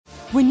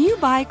When you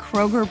buy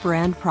Kroger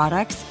brand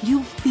products,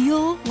 you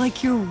feel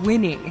like you're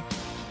winning.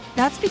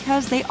 That's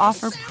because they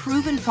offer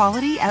proven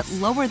quality at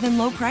lower than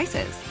low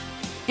prices.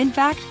 In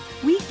fact,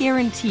 we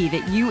guarantee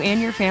that you and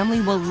your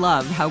family will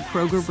love how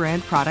Kroger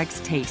brand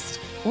products taste,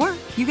 or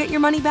you get your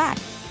money back.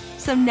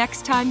 So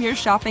next time you're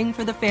shopping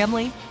for the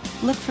family,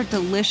 look for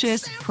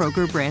delicious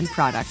Kroger brand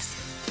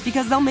products,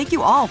 because they'll make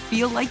you all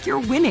feel like you're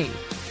winning.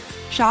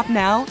 Shop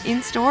now,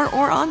 in-store,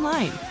 or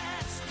online.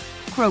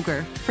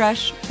 Kroger,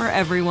 fresh for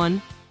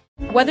everyone.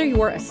 Whether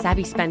you're a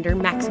savvy spender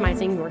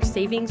maximizing your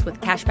savings with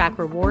cashback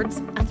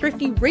rewards, a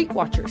thrifty rate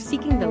watcher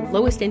seeking the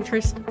lowest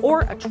interest,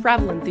 or a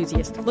travel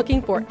enthusiast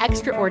looking for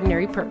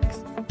extraordinary perks,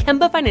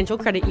 Kemba Financial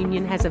Credit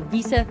Union has a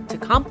visa to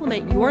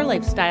complement your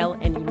lifestyle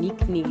and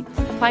unique needs.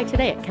 Apply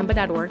today at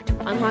Kemba.org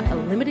to unlock a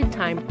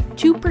limited-time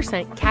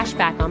 2% cash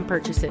back on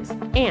purchases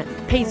and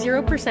pay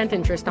 0%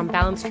 interest on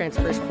balance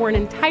transfers for an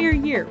entire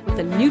year with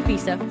a new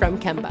visa from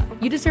Kemba.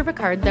 You deserve a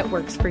card that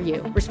works for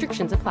you.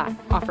 Restrictions apply.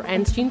 Offer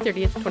ends June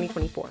 30th,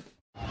 2024.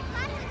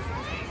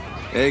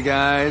 Hey,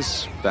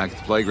 guys. Back at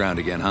the playground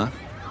again, huh?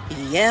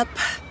 Yep.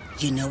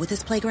 You know what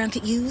this playground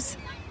could use?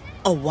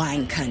 A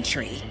wine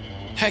country.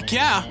 Heck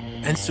yeah.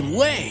 And some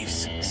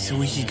waves, so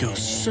we could go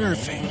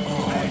surfing.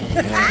 Oh,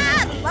 yeah.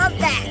 Ah, love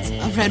that.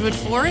 A redwood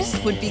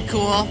forest would be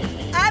cool.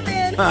 I'm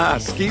in.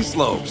 Ski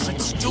slopes.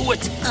 Let's do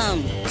it.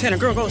 Can a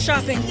girl go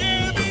shopping?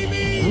 Yeah,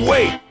 baby.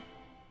 Wait!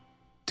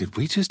 Did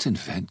we just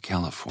invent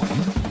California?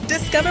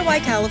 Discover why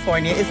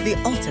California is the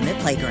ultimate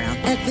playground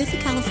at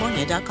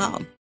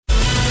visitcalifornia.com.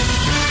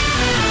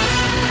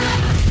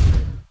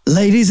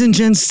 Ladies and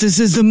gents, this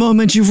is the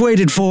moment you've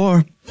waited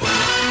for.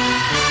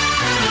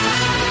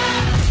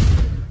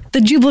 The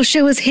Jubal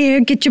Show is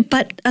here. Get your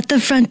butt at the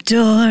front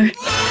door.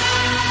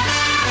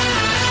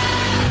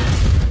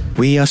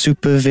 We are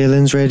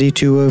supervillains ready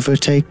to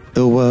overtake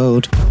the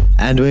world.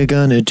 And we're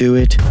gonna do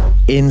it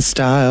in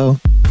style.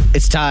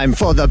 It's time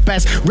for the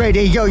best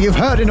radio you've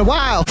heard in a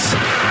while.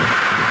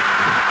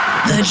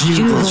 The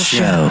Jubal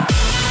Show.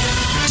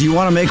 Do you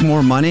want to make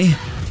more money?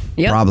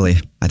 Yep. Probably.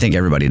 I think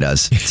everybody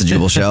does. It's a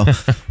Jubal Show.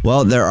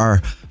 Well, there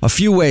are a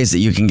few ways that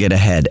you can get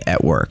ahead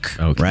at work.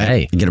 Okay.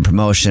 Right? You get a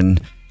promotion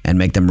and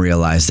make them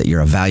realize that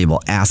you're a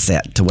valuable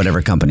asset to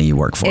whatever company you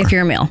work for. If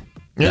you're a male.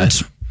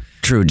 That's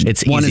true.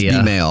 It's one easier. is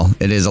be male.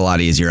 It is a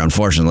lot easier,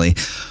 unfortunately.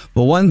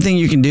 But one thing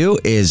you can do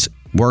is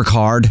work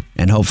hard,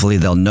 and hopefully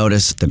they'll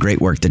notice the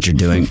great work that you're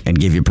doing and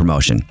give you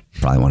promotion.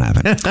 Probably won't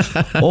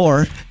happen.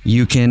 Or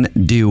you can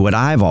do what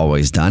I've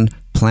always done.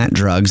 Plant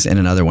drugs in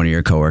another one of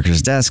your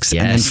coworkers' desks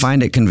and then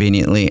find it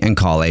conveniently and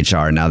call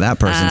HR. Now that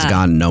person's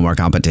gone, no more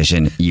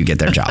competition. You get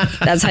their job.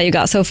 That's how you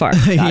got so far.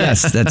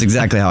 Yes, that's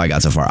exactly how I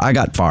got so far. I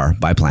got far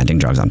by planting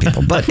drugs on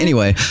people. But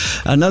anyway,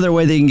 another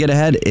way that you can get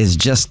ahead is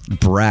just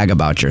brag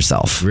about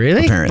yourself.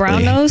 Really? Apparently.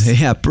 Brown nose?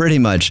 Yeah, pretty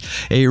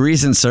much. A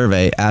recent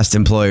survey asked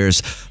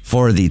employers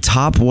for the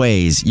top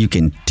ways you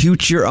can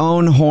toot your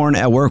own horn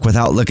at work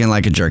without looking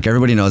like a jerk.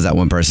 Everybody knows that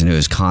one person who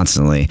is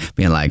constantly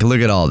being like,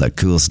 look at all the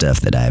cool stuff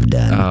that I've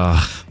done.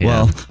 Yeah.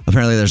 Well,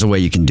 apparently there's a way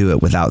you can do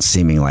it without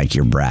seeming like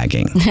you're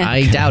bragging.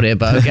 I doubt it,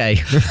 but okay.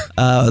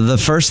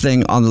 The first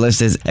thing on the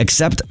list is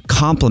accept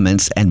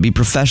compliments and be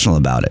professional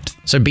about it.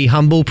 So be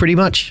humble, pretty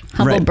much.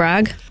 Humble Right.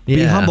 brag. Be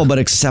Yeah. humble, but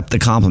accept the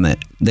compliment.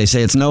 They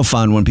say it's no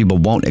fun when people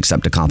won't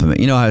accept a compliment.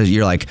 You know how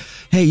you're like,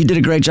 hey, you did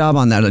a great job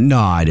on that. No,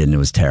 I didn't. It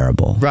was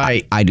terrible.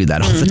 Right. I do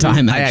that all the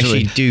time, I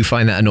actually. actually do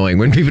find that annoying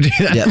when people do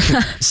that.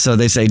 Yep. So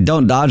they say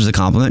don't dodge the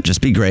compliment.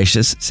 Just be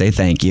gracious. Say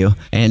thank you.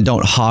 And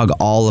don't hog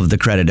all of the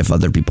credit if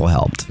other people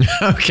helped.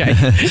 Okay.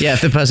 Yeah,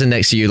 if the person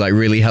next to you like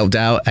really helped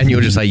out and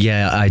you're just like,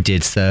 yeah, I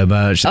did so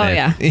much. Oh,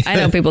 yeah. I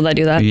know people that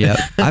do that. Yep.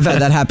 I've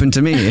had that happen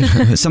to me.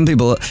 Some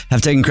people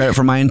have taken credit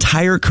for my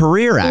entire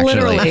career, actually.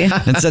 Literally.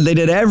 And said they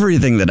did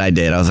everything that I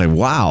did. I was like,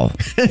 wow,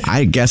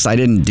 I guess I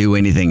didn't do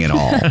anything at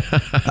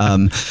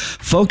all.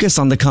 Focus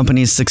on the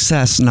company's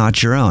success,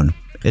 not your own.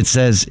 It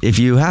says, if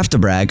you have to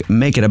brag,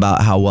 make it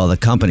about how well the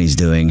company's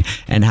doing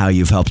and how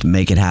you've helped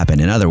make it happen.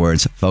 In other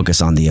words,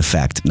 focus on the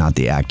effect, not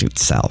the act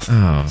itself.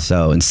 Oh.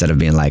 So instead of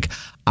being like,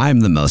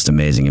 I'm the most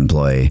amazing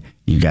employee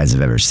you guys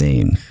have ever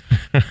seen.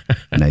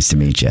 Nice to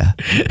meet you.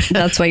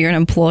 That's why you're an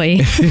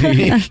employee.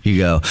 You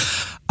go,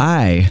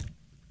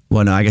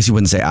 well, no, I guess you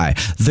wouldn't say I.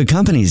 The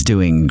company's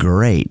doing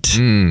great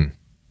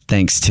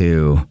thanks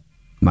to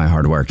my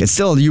hard work. It's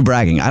still you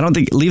bragging. I don't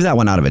think, leave that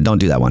one out of it. Don't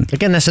do that one.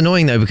 Again, that's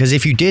annoying though, because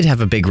if you did have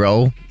a big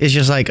role, it's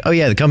just like, oh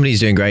yeah, the company's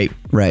doing great.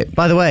 Right.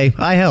 By the way,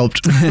 I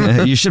helped.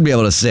 You should be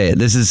able to say it.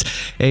 This is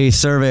a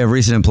survey of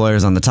recent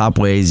employers on the top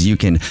ways you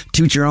can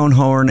toot your own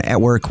horn at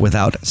work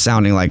without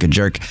sounding like a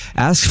jerk.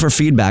 Ask for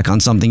feedback on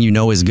something you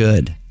know is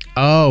good.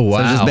 Oh, wow.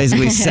 So just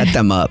basically set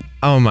them up.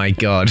 Oh my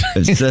God.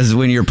 It says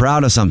when you're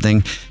proud of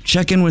something,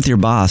 check in with your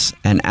boss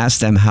and ask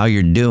them how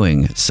you're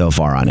doing so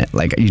far on it.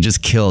 Like you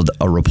just killed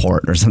a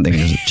report or something.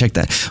 Just check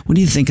that. What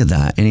do you think of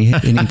that?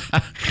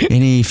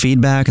 Any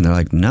feedback? And they're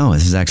like, no,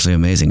 this is actually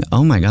amazing.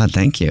 Oh my God,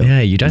 thank you.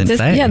 Yeah, you don't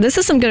say. Yeah, this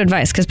is some good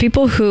advice because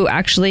people who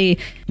actually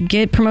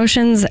get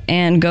promotions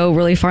and go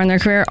really far in their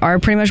career are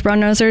pretty much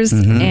brown nosers,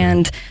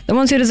 and the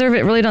ones who deserve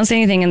it really don't say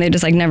anything and they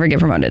just like never get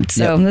promoted.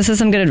 So this is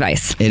some good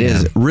advice. It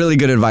is really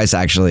good advice,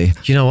 actually.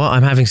 You know what?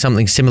 I'm having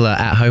something similar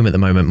at home at the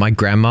moment. My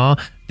grandma,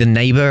 the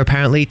neighbor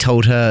apparently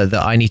told her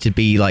that I need to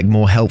be like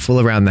more helpful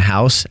around the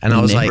house. And I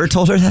was like, neighbor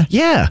told her that?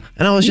 Yeah.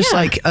 And I was just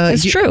like,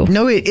 it's true.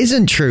 No, it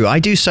isn't true. I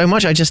do so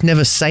much. I just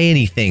never say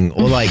anything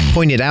or like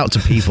point it out to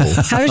people.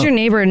 How does your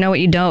neighbor know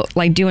what you don't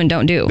like do and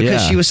don't do?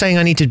 Because she was saying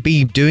I need to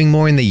be doing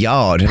more in the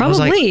yard. And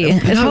Probably. I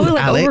was like, It's probably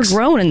like Alex,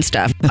 overgrown and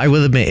stuff. I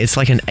will admit, it's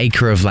like an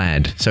acre of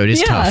land. So it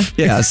is tough.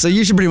 Yeah, so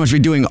you should pretty much be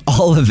doing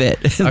all of it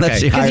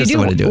unless you hire Because you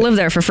someone to do do it. live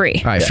there for free.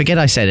 All right, forget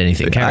I said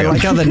anything. I Carry on.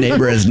 like how the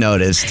neighbor has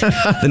noticed.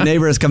 The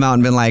neighbor has come out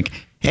and been like,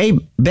 hey,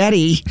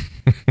 Betty,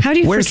 How do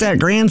you where's that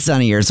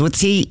grandson of yours?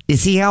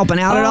 Is he helping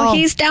out at all?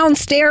 He's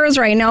downstairs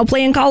right now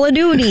playing Call of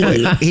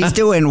Duty. He's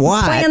doing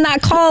what? Playing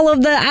that Call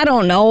of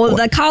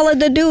the Call of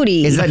the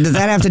Duty. Does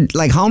that have to,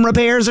 like, home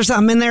repairs or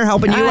something in there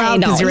helping you out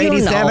because you're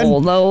 87? Know,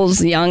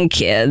 those young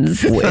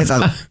kids.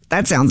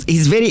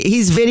 He's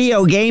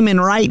video gaming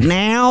right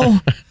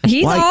now.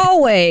 He's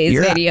always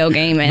video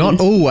gaming. Not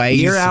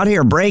always. You're out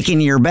here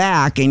breaking your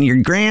back, and your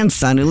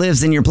grandson who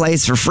lives in your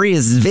place for free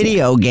is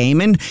video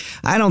gaming.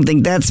 I don't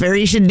think that's fair.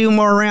 You should do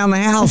more around the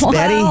house,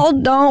 Betty.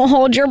 Well, don't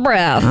hold your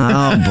breath.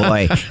 Oh,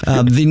 boy.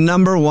 The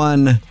number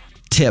one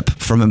tip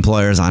from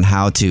employers on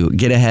how to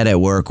get ahead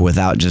at work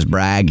without just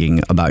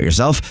bragging about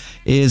yourself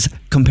is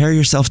compare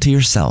yourself to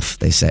yourself,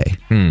 they say.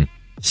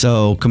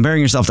 So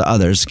comparing yourself to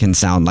others can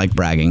sound like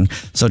bragging.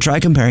 So try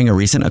comparing a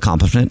recent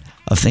accomplishment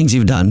of things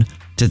you've done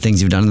to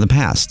things you've done in the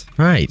past.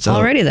 Right. So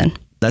Alrighty then.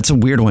 That's a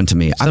weird one to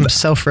me. Some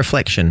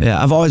self-reflection.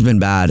 Yeah, I've always been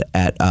bad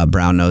at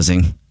brown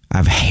nosing.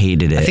 I've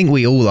hated it. I think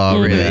we all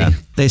are, really. Yeah.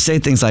 They say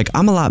things like,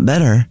 I'm a lot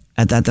better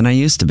at that than I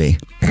used to be.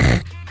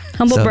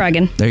 Humble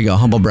bragging. There you go.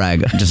 Humble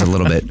brag just a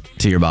little bit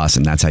to your boss,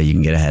 and that's how you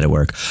can get ahead at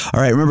work. All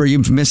right. Remember,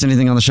 you've missed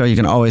anything on the show, you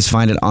can always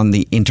find it on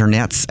the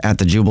internets at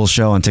The Jubal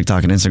Show on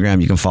TikTok and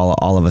Instagram. You can follow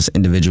all of us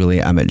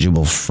individually. I'm at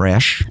Jubal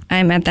Fresh.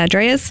 I'm at That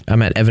Dreas.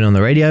 I'm at Evan on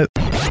the radio.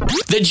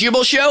 The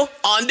Jubal Show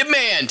on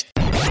demand.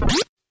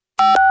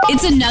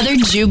 It's another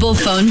Jubal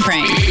phone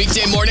prank.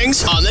 Weekday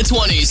mornings on the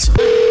 20s.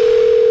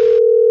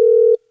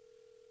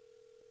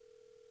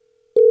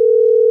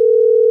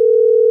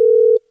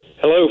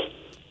 Hello.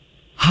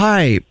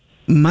 Hi.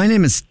 My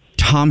name is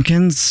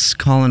Tompkins,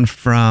 calling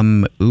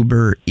from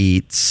Uber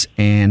Eats,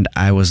 and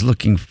I was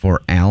looking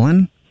for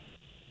Alan.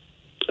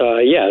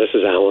 Yeah, this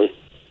is Alan.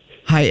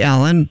 Hi,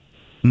 Alan.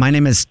 My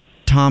name is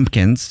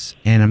Tompkins,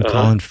 and I'm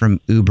calling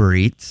from Uber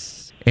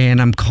Eats.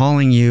 And I'm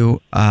calling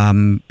you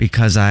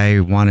because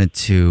I wanted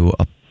to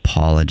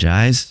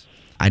apologize.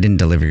 I didn't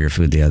deliver your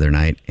food the other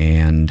night,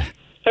 and...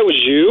 That was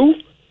you?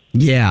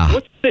 Yeah.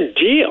 What's the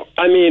deal?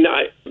 I mean,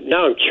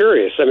 now I'm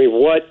curious. I mean,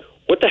 what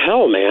the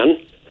hell, man?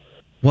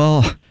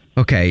 Well,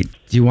 okay.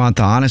 Do you want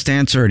the honest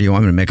answer, or do you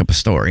want me to make up a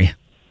story?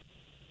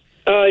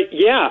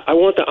 Yeah, I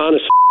want the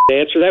honest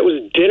answer. That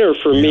was dinner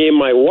for me and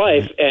my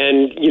wife,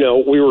 and, you know,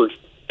 we were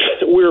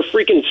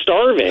freaking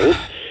starving.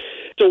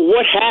 So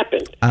what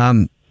happened?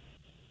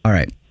 All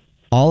right.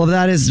 All of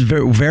that is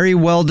very, very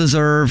well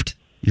deserved.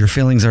 Your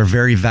feelings are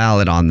very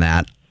valid on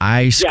that.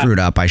 I screwed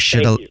up. I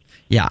should have.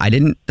 Yeah, I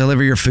didn't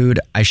deliver your food.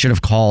 I should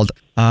have called.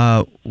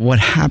 What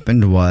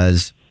happened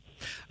was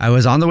I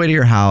was on the way to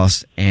your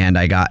house and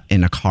I got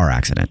in a car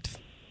accident.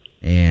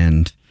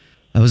 And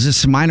it was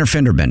just a minor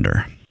fender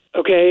bender.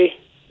 Okay,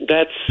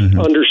 that's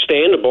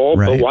understandable,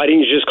 Right. but why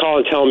didn't you just call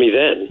and tell me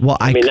then? Well,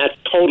 I mean, that's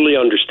totally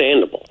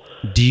understandable.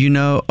 Do you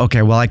know?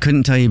 Okay, well, I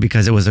couldn't tell you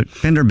because it was a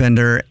fender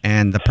bender,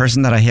 and the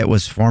person that I hit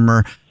was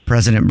former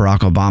President Barack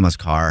Obama's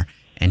car,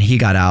 and he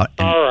got out.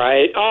 And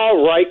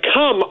All right,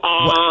 come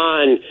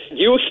on.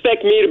 You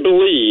expect me to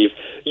believe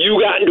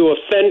you got into a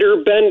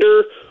fender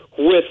bender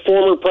with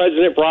former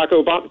President Barack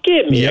Obama?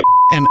 Give me a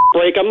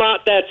break. I'm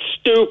not that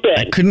stupid.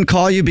 I couldn't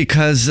call you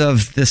because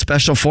of the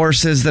special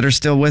forces that are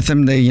still with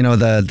him.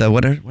 The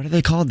what are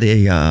they called?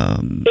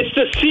 It's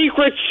the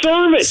Secret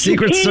Service.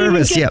 Secret you can't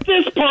Service, even get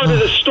this part of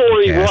the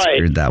story Okay, right. I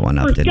screwed that one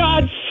up, For didn't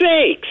I? God's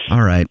sakes.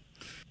 All right.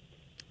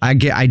 I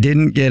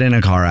didn't get in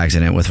a car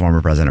accident with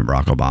former President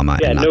Barack Obama.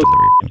 Yeah, and not no.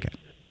 deliver. Okay.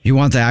 You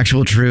want the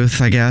actual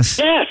truth, I guess?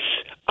 Yes,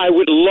 I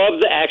would love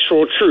the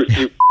actual truth,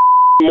 you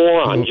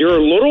moron. You're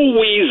a little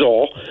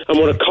weasel. I'm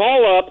going to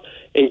call up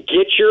and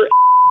get your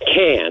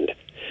canned.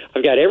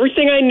 I've got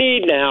everything I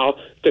need now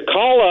to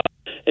call up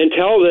and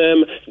tell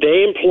them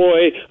they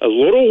employ a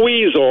little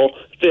weasel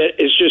that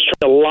is just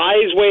trying to lie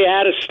his way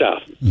out of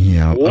stuff.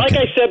 Yeah. Like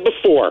I said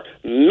before,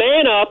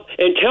 man up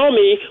and tell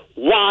me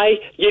why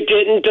you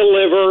didn't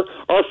deliver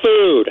our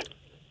food.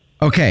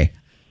 Okay.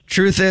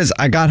 Truth is,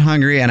 I got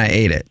hungry and I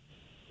ate it.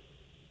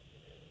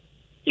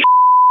 You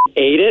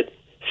ate it?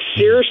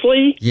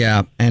 Seriously?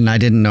 Yeah, and I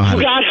didn't know how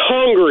You to... got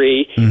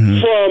hungry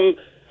from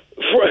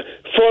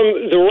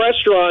the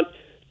restaurant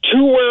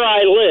to where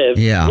I live,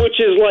 which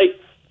is like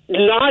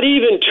not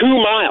even 2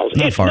 miles.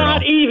 Not it's far at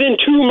not all. even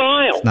 2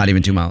 miles. Not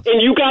even 2 miles.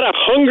 And you got a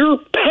hunger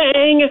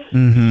pang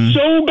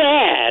so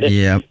bad,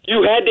 Yep.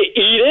 you had to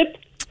eat it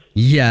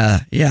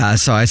Yeah.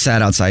 So I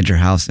sat outside your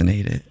house and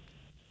ate it.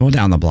 Well,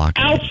 down the block.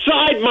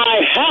 outside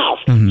my house.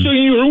 So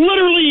you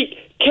literally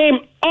came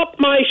up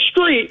my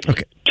street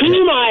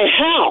to my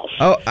house.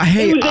 Oh,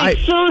 hey, it was a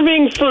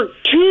serving for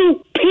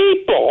 2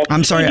 people.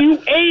 I'm sorry. And you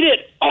ate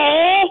it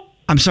all?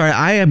 I'm sorry.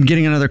 I am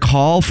getting another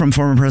call from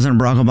former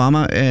President Barack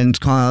Obama and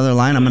calling another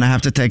line. I'm going to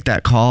have to take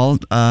that call.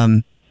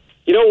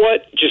 You know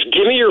what? Just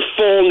give me your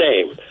full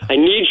name. I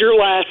need your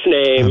last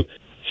name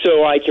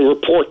so I can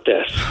report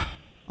this.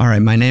 All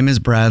right. My name is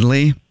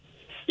Bradley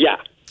Yeah.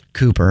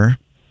 Cooper.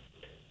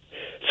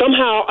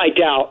 Somehow I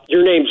doubt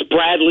your name's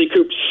Bradley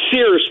Cooper.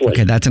 Seriously.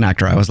 Okay, that's an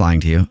actor. I was lying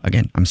to you.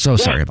 Again, I'm so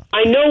sorry about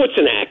I know it's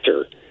an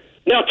actor.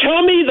 Now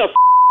tell me the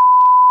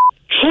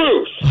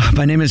truth. that.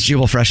 My name is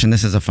Jubal Fresh, and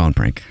this is a phone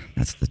prank.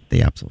 That's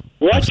the absolute.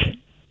 What? Absolute.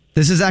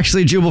 This is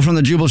actually Jubal from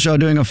the Jubal Show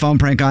doing a phone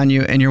prank on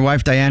you, and your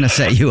wife Diana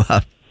set you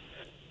up.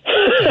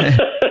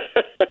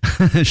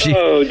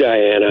 Oh,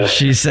 Diana.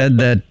 She said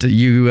that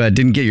you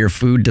didn't get your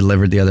food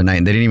delivered the other night,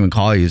 and they didn't even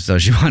call you, so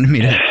she wanted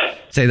me to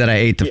say that I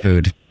ate the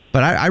food.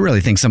 But I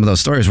really think some of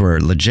those stories were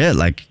legit.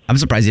 Like, I'm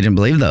surprised you didn't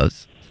believe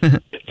those. The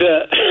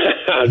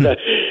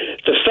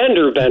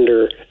fender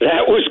bender,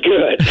 that was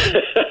good.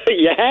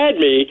 You had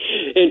me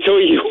until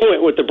you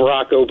went with the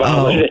Barack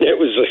Obama, and it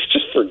was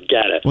just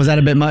forget it. Was that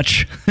a bit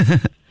much?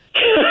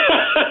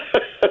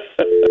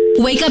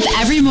 Wake up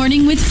every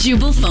morning with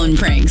Jubal phone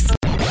pranks.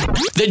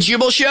 The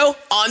Jubal Show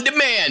on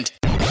demand.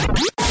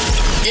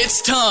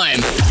 It's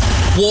time.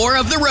 War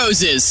of the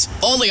Roses,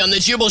 only on the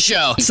Jubal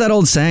Show. It's that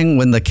old saying,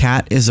 when the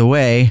cat is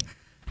away,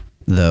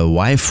 the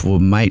wife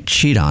might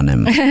cheat on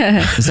him.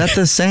 Is that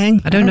the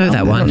saying? I don't know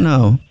that one. I don't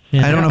know.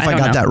 Yeah. I don't know if I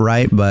got that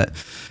right, but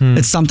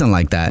it's something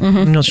like that.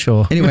 I'm not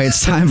sure. Anyway,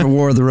 it's time for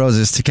War of the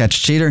Roses to catch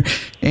a cheater.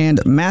 And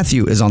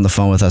Matthew is on the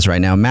phone with us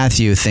right now.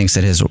 Matthew thinks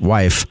that his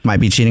wife might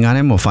be cheating on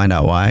him. We'll find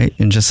out why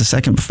in just a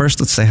second. But first,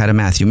 let's say hi to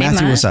Matthew.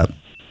 Matthew, what's up?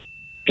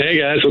 Hey,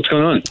 guys. What's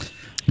going on?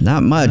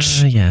 Not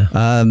much.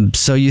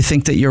 So you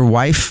think that your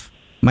wife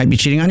might be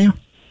cheating on you?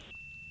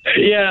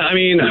 Yeah, I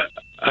mean,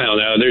 I don't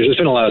know. There's just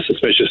been a lot of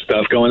suspicious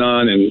stuff going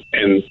on,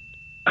 and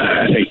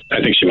I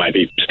think she might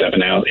be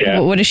stepping out.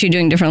 Yeah. What is she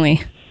doing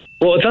differently?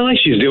 Well, it's not like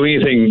she's doing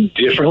anything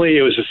differently.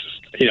 It was just,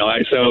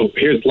 so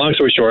here's long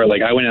story short.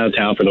 Like, I went out of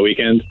town for the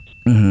weekend,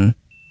 and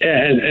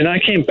I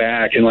came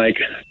back, and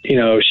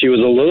she was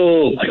a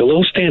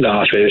little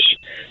standoffish.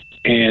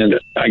 And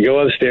I go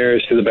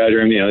upstairs to the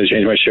bedroom, to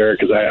change my shirt,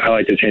 because I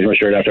like to change my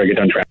shirt after I get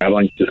done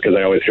traveling, just because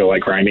I always feel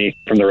like grimy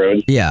from the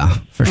road. Yeah,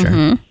 for sure.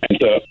 And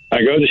so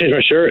I go to change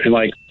my shirt, and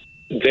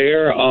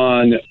there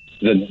on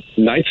the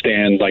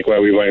nightstand,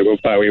 where we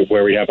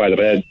have by the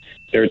bed,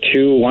 there are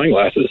 2 wine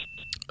glasses.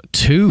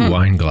 2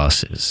 wine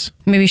glasses.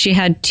 Maybe she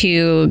had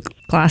 2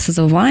 glasses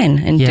of wine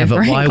in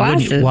different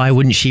glasses. Why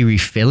wouldn't she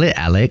refill it,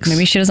 Alex?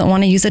 Maybe she doesn't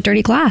want to use a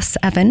dirty glass,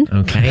 Evan.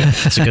 Okay,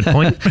 that's a good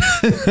point.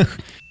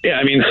 Yeah,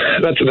 I mean,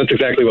 that's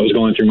exactly what was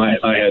going through my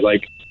head.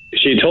 Like,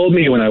 she told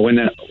me when I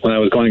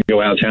was going to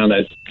go out of town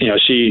that,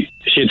 she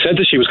had said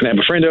that she was going to have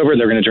a friend over.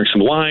 They're going to drink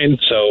some wine.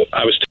 So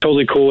I was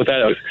totally cool with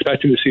that. I was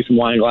expecting to see some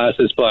wine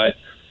glasses, but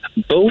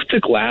both the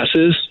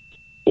glasses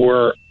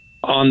were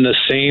on the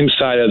same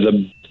side of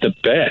the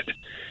bed.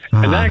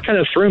 And that kind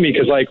of threw me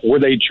because, were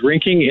they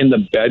drinking in the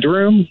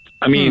bedroom?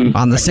 I mean,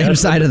 on the same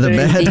side of the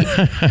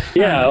bed?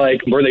 Yeah,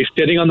 were they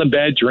sitting on the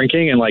bed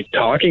drinking and,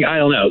 talking? I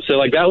don't know. So,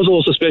 that was a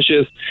little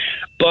suspicious.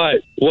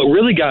 But what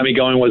really got me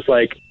going was,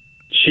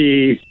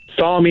 she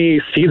saw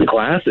me see the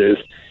glasses,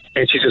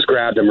 and she just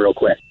grabbed them real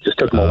quick. Just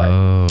took them away.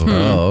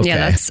 Oh, okay. Yeah,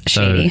 that's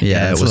shady. So,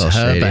 it was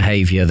her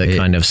behavior that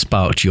kind of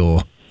sparked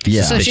your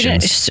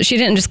suspicions. So she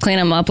didn't just clean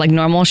them up like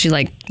normal? She,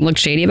 looked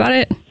shady about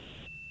it?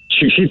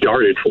 She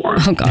darted for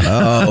him. Oh, God.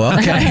 Oh,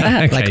 okay.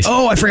 I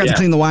forgot to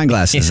clean the wine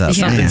glasses up.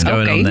 Something's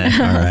going on there.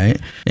 All right.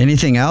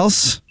 Anything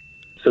else?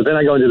 So then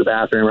I go into the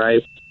bathroom,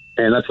 right?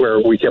 And that's where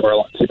we keep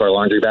our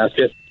laundry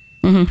basket.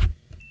 Mm-hmm.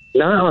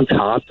 Not on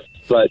top,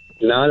 but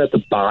not at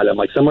the bottom.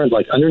 Somewhere,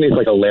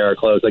 underneath, a layer of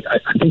clothes. I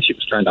think she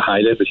was trying to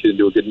hide it, but she didn't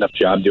do a good enough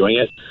job doing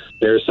it.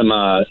 There's some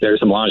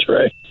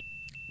lingerie.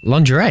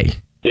 Lingerie?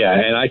 Yeah,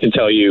 and I can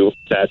tell you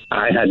that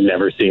I had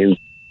never seen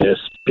this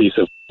piece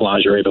of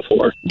lingerie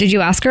before. Did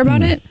you ask her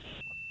about it?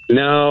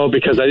 No,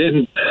 because I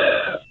didn't.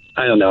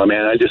 I don't know,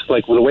 man. I just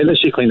the way that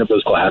she cleaned up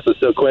those glasses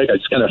so quick. I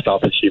just kind of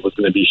felt that she was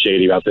going to be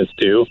shady about this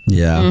too.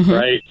 Yeah.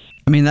 Right.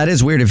 I mean, that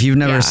is weird if you've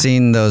never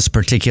seen those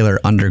particular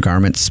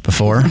undergarments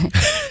before,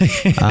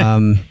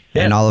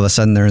 and all of a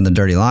sudden they're in the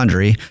dirty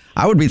laundry.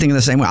 I would be thinking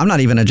the same way. I'm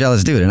not even a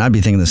jealous dude, and I'd be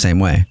thinking the same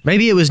way.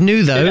 Maybe it was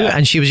new though,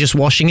 and she was just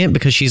washing it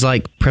because she's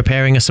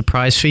preparing a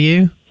surprise for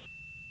you.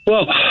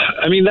 Well,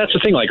 I mean, that's the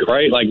thing,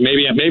 right?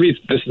 Maybe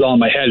this is all in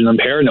my head and I'm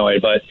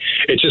paranoid, but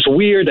it's just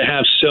weird to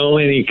have so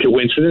many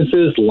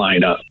coincidences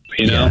line up,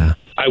 you know? Yeah.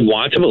 I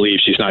want to believe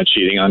she's not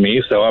cheating on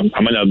me, so I'm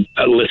going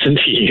to listen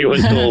to you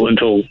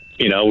until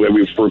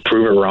we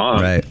prove it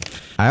wrong. Right.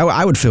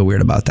 I would feel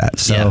weird about that.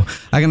 So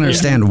I can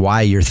understand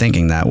why you're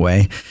thinking that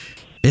way.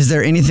 Is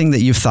there anything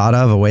that you've thought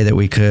of, a way that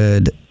we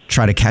could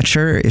try to catch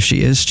her if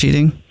she is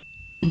cheating?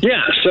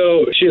 Yeah,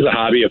 so she has a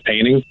hobby of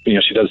painting.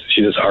 She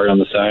does art on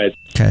the side.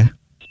 Okay.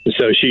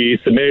 So she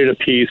submitted a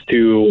piece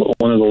to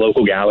one of the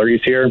local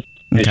galleries here,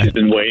 and she's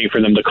been waiting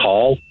for them to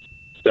call.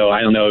 So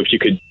I don't know if you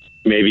could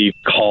maybe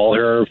call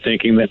her,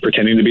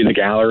 pretending to be the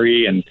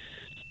gallery and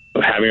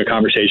having a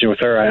conversation with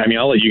her. I mean,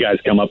 I'll let you guys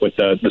come up with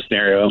the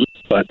scenario,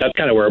 but that's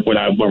kind of where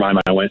my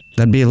mind went.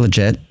 That'd be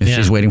legit if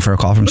she's waiting for a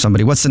call from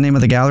somebody. What's the name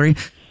of the gallery?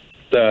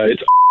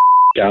 It's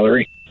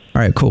gallery.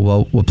 All right, cool.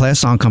 Well, we'll play a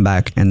song, come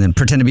back, and then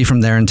pretend to be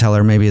from there and tell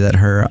her maybe that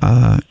her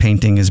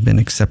painting has been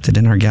accepted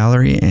in our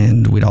gallery,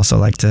 and we'd also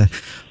like to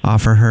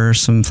offer her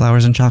some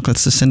flowers and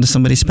chocolates to send to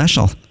somebody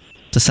special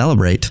to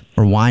celebrate,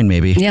 or wine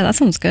maybe. Yeah, that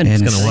sounds good.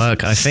 And It's going to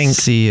work, I think.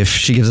 See if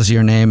she gives us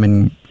your name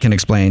and can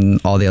explain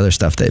all the other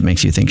stuff that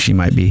makes you think she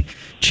might be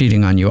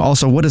cheating on you.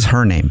 Also, what is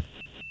her name?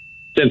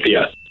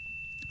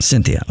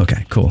 Cynthia.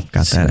 Okay, cool.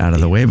 Got that out of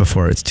the way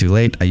before it's too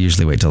late. I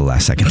usually wait till the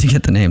last second to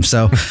get the name.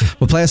 So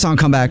we'll play a song,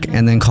 come back,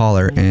 and then call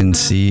her and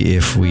see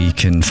if we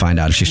can find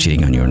out if she's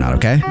cheating on you or not,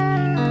 okay?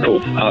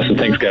 Cool. Awesome.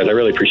 Thanks, guys. I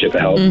really appreciate the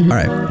help. All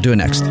right, do it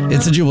next.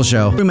 It's the Jubal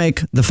Show. We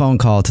make the phone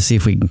call to see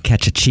if we can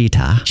catch a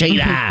cheetah.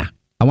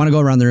 I want to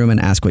go around the room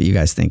and ask what you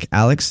guys think.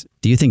 Alex,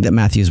 do you think that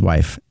Matthew's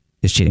wife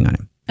is cheating on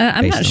him?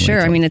 I'm not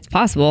sure. I mean, it's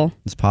possible.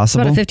 It's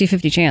possible? It's about a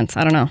 50-50 chance.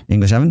 I don't know.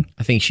 English Evan?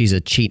 I think she's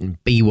a cheating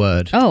B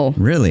word. Oh.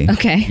 Really?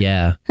 Okay.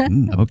 Yeah.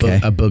 Okay.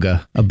 A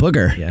booger. A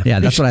booger. Yeah,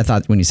 that's what I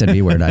thought when you said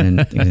B word. I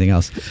didn't think anything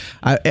else.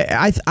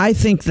 I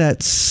think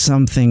that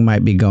something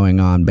might be going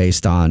on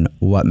based on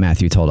what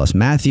Matthew told us.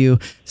 Matthew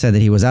said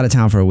that he was out of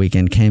town for a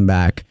weekend, came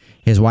back.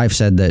 His wife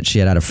said that she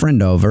had a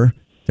friend over.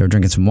 They were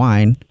drinking some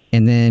wine.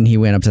 And then he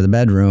went up to the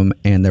bedroom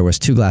and there was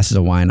 2 glasses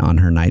of wine on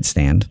her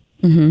nightstand.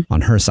 On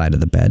her side of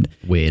the bed.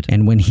 Weird.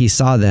 And when he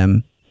saw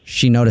them,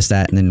 she noticed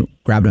that and then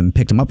grabbed him and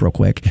picked him up real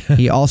quick.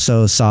 He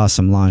also saw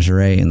some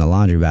lingerie in the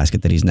laundry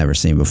basket that he's never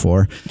seen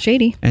before.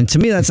 Shady. And to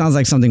me, that sounds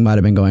like something might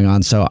have been going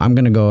on. So I'm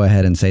going to go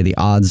ahead and say the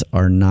odds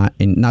are not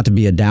to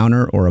be a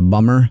downer or a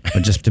bummer,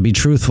 but just to be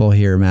truthful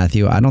here,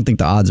 Matthew, I don't think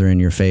the odds are in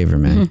your favor,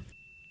 man.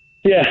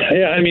 Yeah.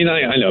 I mean,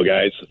 I know,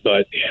 guys,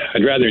 but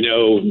I'd rather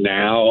know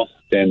now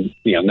than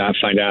not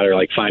find out,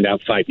 or find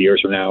out 5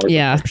 years from now.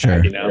 Or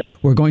Sure.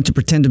 We're going to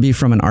pretend to be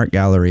from an art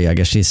gallery. I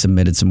guess she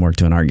submitted some work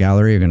to an art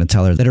gallery. You're going to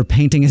tell her that her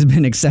painting has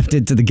been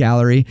accepted to the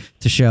gallery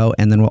to show,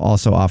 and then we'll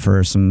also offer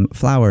her some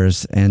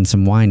flowers and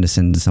some wine to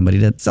send to somebody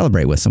to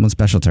celebrate with, someone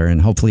special to her,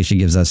 and hopefully she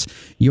gives us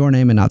your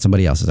name and not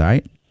somebody else's, all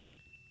right?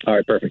 All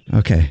right, perfect.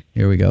 Okay,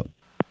 here we go.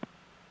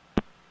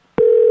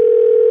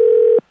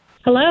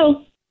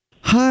 Hello.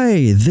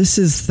 Hi, this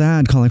is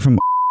Thad calling from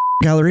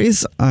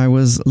Galleries. I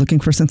was looking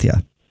for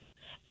Cynthia.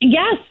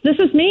 Yes, this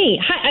is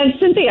me. Hi, I'm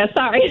Cynthia.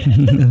 Sorry.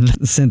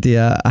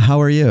 Cynthia, how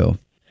are you?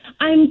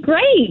 I'm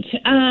great.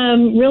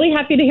 Really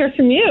happy to hear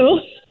from you.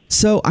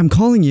 So I'm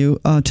calling you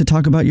to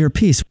talk about your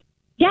piece.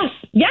 Yes.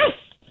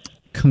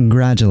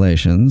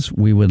 Congratulations.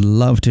 We would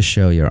love to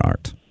show your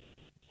art.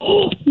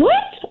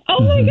 What? Oh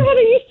my God,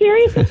 are you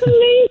serious? That's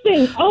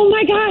amazing. Oh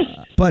my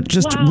gosh. But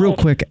just real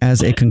quick,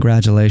 as a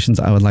congratulations,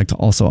 I would like to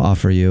also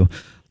offer you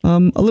a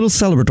little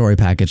celebratory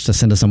package to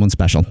send to someone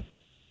special.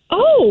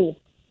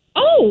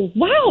 Oh,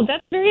 wow.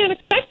 That's very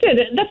unexpected.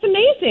 That's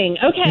amazing.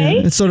 Okay.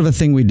 Yeah, it's sort of a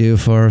thing we do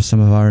for some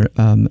of our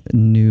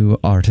new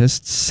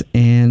artists.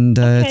 And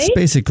it's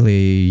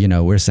basically,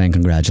 we're saying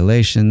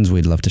congratulations.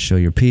 We'd love to show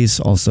your piece.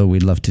 Also,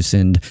 we'd love to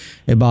send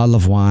a bottle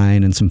of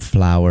wine and some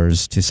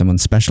flowers to someone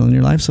special in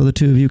your life so the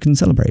two of you can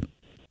celebrate.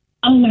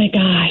 Oh my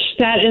gosh,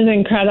 that is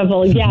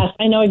incredible. Yes,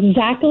 I know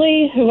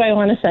exactly who I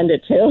want to send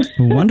it to.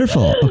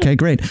 Wonderful. Okay,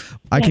 great.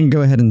 I can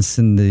go ahead and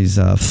send these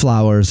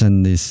flowers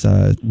and this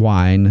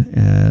wine.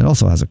 It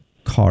also has a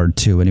card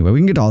too. Anyway, we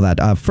can get all that.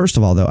 First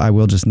of all, though, I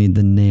will just need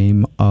the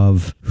name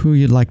of who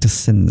you'd like to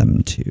send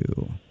them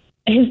to.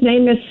 His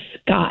name is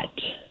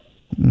Scott.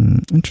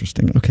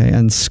 Interesting. Okay,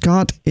 and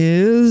Scott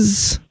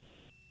is?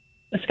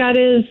 Scott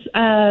is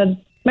my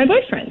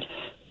boyfriend.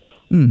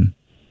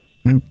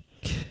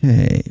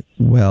 Okay.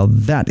 Well,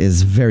 that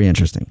is very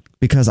interesting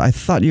because I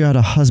thought you had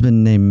a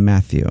husband named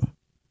Matthew.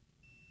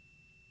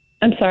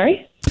 I'm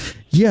sorry?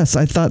 Yes,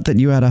 I thought that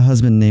you had a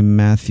husband named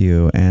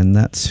Matthew, and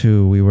that's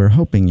who we were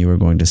hoping you were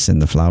going to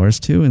send the flowers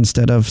to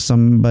instead of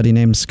somebody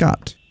named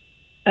Scott.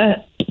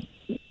 Cynthia,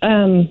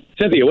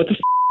 what the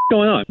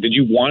going on? Did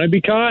you want to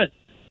be caught?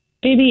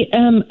 Baby,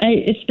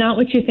 it's not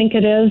what you think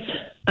it is.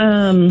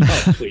 Oh,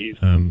 please.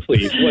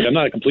 Please. Look, I'm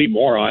not a complete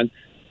moron.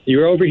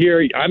 You're over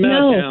here. I'm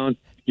out of town.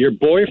 Your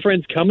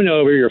boyfriend's coming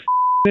over. You're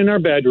in our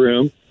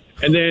bedroom.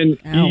 And then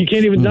you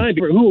can't even deny it.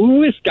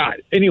 Who is Scott?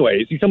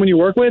 Anyway, is he someone you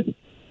work with?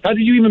 How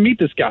did you even meet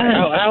this guy?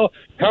 How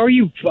are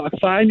you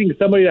finding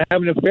somebody to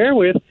have an affair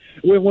with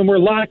when we're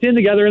locked in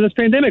together in this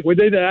pandemic?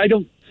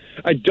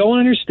 I don't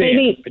understand.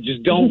 Baby, I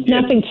just don't. He's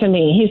nothing to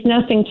me. He's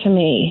nothing to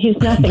me. He's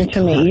nothing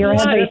to me. You're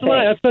everything.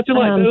 That's such a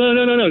lie.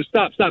 No.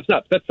 Stop.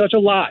 That's such a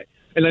lie.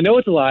 And I know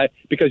it's a lie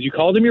because you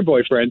called him your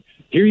boyfriend.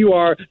 Here you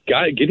are,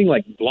 getting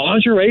like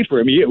lingerie for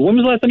him. When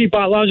was the last time you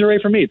bought lingerie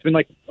for me? It's been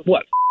like,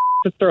 what?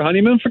 It's their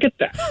honeymoon? Forget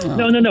that.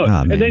 No. Oh,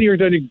 and then you're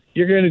going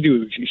to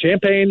do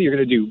champagne. You're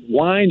going to do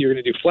wine. You're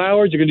going to do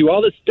flowers. You're going to do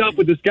all this stuff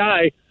with this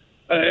guy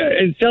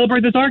and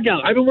celebrate this art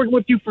gallery. I've been working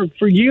with you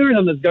for years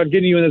on this,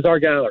 getting you in this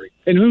art gallery.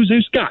 And who's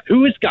Scott?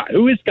 Who is Scott?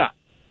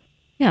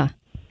 Yeah.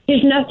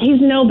 He's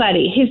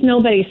nobody. He's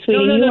nobody,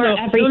 sweetie. You are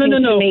everything to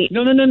me.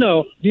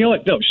 No. You know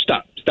what? No,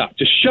 stop.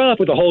 Just shut up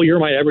with the whole "you're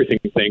my everything"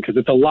 thing because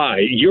it's a lie.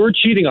 You're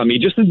cheating on me.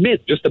 Just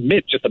admit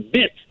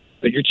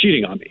that you're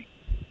cheating on me.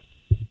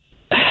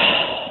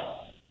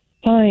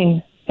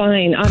 Fine.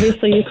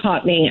 Obviously, you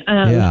caught me.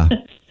 Yeah.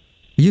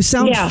 You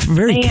sound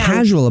very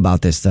casual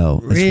about this,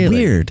 though. It's really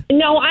weird.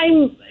 No,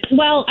 honey,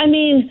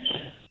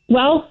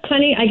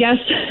 I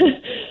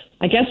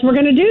guess we're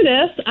going to do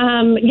this.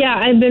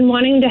 I've been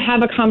wanting to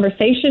have a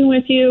conversation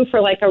with you for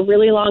like a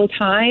really long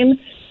time.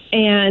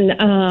 And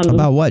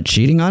about what?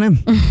 Cheating on him?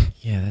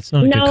 Yeah, that's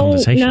not a good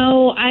conversation.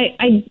 No,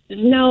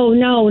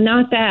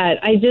 not that.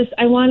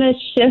 I want to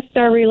shift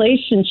our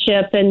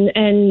relationship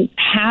and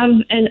have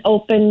an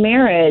open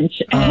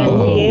marriage and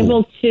be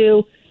able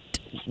to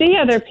see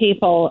other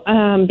people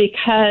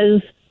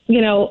because,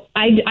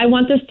 I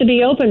want this to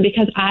be open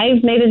because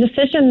I've made a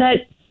decision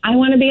that I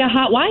want to be a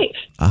hot wife.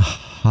 A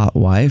hot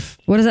wife?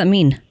 What does that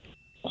mean?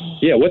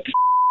 Yeah, what the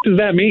does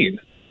that mean?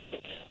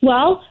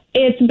 Well,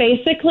 it's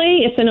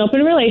an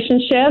open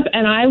relationship,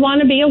 and I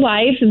want to be a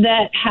wife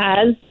that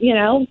has,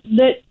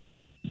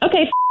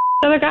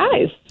 other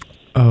guys.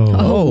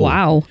 Oh,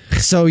 wow.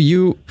 So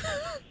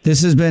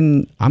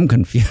I'm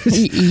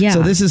confused. Yeah.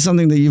 So this is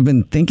something that you've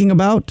been thinking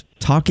about,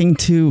 talking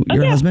to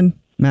your husband,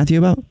 Matthew,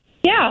 about?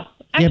 Yeah.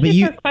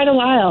 Actually, for quite a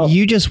while.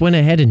 You just went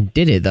ahead and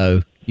did it,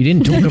 though. You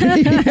didn't talk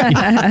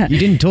about You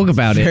didn't talk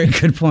about it. Very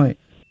good point.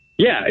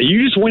 Yeah,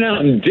 you just went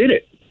out and did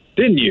it,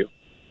 didn't you?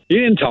 You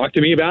didn't talk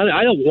to me about it.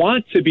 I don't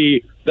want to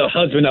be the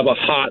husband of a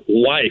hot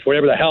wife,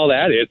 whatever the hell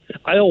that is.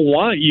 I don't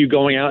want you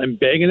going out and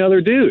begging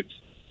other dudes.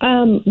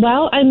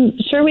 Well, I'm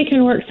sure we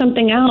can work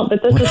something out,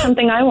 but this is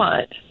something I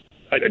want.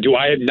 Do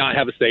I not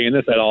have a say in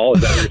this at all?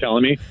 Is that what you're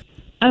telling me?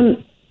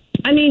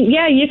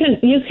 Yeah, you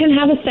can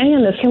have a say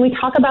in this. Can we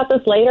talk about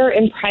this later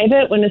in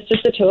private when it's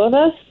just the two of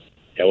us?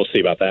 Yeah, we'll see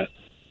about that.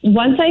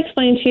 Once I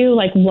explain to you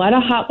what a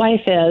hot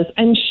wife is,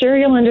 I'm sure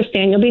you'll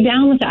understand. You'll be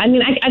down with it.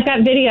 I've got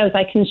videos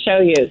I can show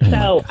you.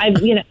 So I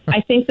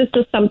think this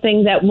is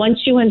something that once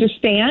you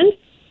understand,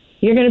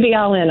 you're going to be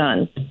all in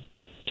on.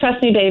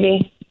 Trust me,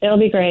 baby. It'll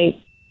be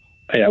great.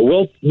 Yeah,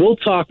 we'll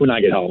talk when I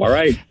get home. All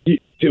right,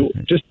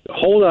 just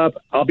hold up.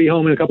 I'll be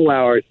home in a couple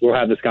hours. We'll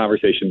have this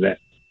conversation then.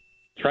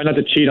 Try not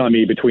to cheat on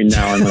me between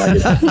now and when I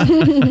get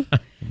home.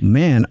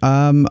 Man,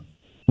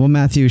 well,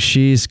 Matthew,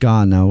 she's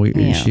gone now.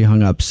 She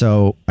hung up.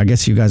 So I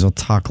guess you guys will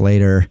talk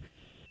later.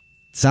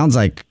 Sounds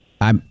like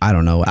I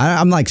don't know.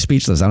 I'm like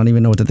speechless. I don't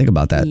even know what to think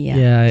about that.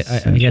 Yeah,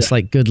 I guess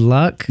like good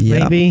luck,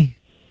 maybe.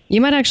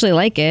 You might actually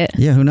like it.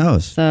 Yeah, who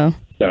knows? So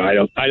I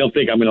don't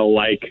think I'm going to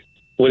like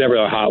whatever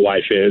a hot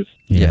wife is.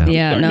 Yeah.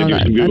 Yeah, no,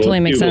 that totally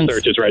makes Google sense.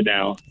 searches right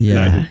now.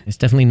 Yeah. It's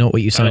definitely not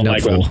what you signed up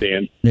for. What I'm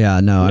seeing. Yeah,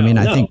 no. I mean,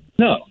 I think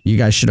you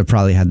guys should have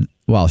probably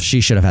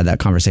she should have had that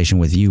conversation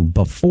with you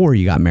before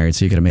you got married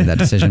so you could have made that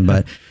decision.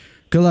 But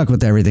good luck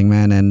with everything,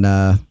 man. And,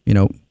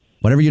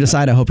 whatever you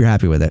decide, I hope you're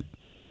happy with it.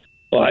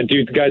 Well,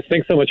 dude, guys,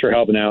 thanks so much for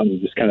helping out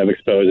and just kind of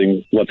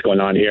exposing what's going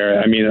on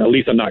here. I mean, at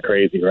least I'm not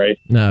crazy, right?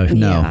 No,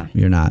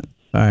 you're not.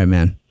 All right,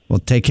 man. Well,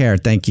 take care.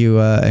 Thank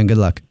you and good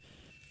luck.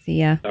 See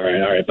ya. All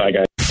right. Bye,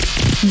 guys.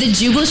 The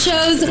Jubal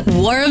Show's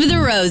War of the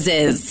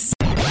Roses.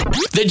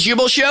 The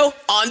Jubal Show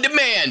on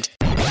demand.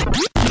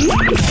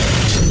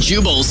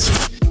 Jubal's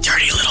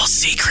dirty little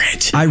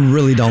secret. I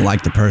really don't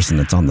like the person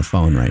that's on the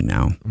phone right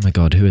now. Oh my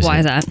God, who is it? Why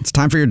is that? It's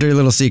time for your dirty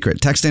little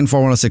secret. Text in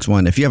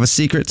 41061. If you have a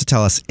secret to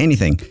tell us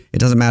anything, it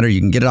doesn't matter. You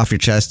can get it off your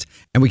chest.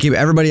 And we keep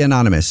everybody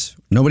anonymous.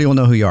 Nobody will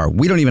know who you are.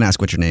 We don't even ask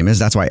what your name is.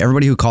 That's why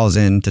everybody who calls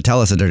in to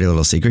tell us a dirty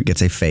little secret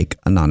gets a fake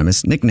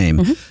anonymous nickname.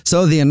 Mm-hmm.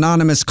 So the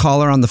anonymous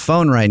caller on the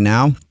phone right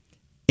now,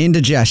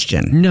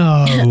 indigestion.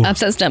 No.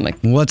 Upset stomach.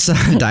 What's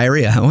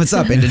diarrhea? What's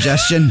up,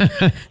 indigestion?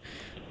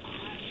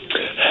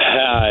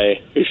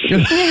 Hi.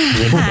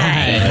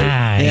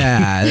 Hi.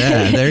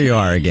 Yeah, there you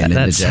are again.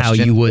 That's how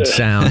you would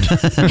sound.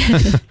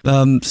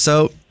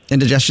 So,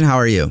 indigestion, how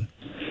are you?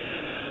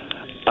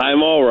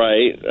 I'm all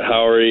right.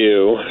 How are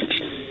you?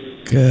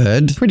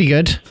 Good. Pretty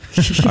good.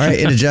 All right,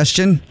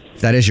 indigestion.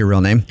 That is your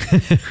real name.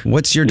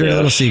 What's your dirty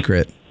little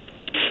secret?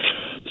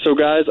 So,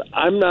 guys,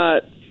 I'm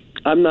not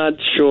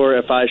sure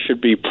if I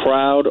should be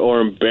proud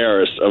or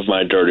embarrassed of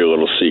my dirty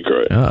little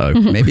secret. Oh,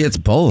 maybe it's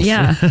both.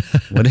 Yeah.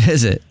 What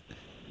is it?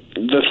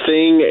 The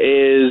thing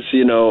is,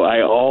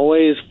 I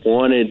always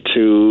wanted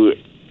to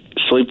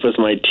sleep with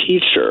my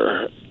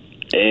teacher.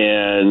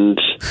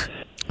 And...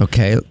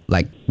 Okay,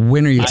 like,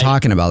 when are you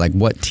talking about? Like,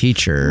 what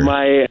teacher?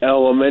 My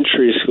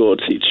elementary school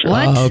teacher.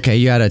 What? Oh, okay,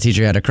 you had a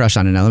teacher you had a crush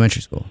on in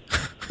elementary school.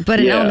 But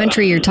in Yeah.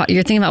 elementary, you're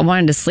thinking about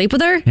wanting to sleep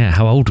with her? Yeah,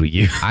 how old were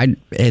you?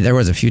 There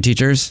was a few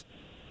teachers.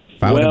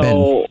 If I would have been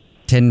Well,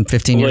 10,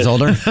 15 years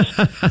older.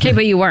 Okay,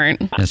 but you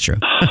weren't. That's true.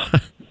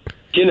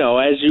 You know,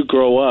 as you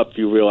grow up,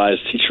 you realize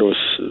teacher was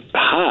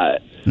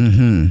hot.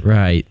 Mm-hmm.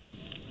 Right.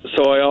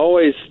 So I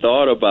always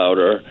thought about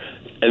her,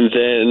 and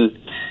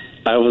then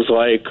I was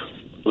like,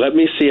 let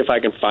me see if I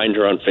can find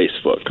her on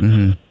Facebook.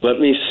 Mm-hmm. Let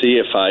me see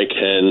if I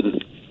can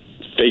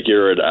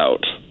figure it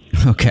out.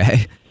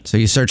 Okay. So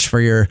you searched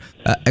for you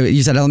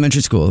said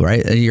elementary school,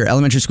 right? Your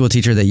elementary school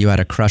teacher that you had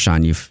a crush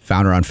on, you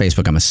found her on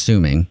Facebook, I'm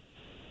assuming.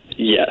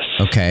 Yes.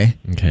 Okay.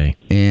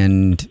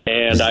 And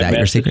is I that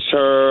your secret? messaged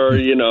her,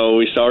 you know,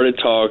 we started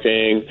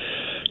talking,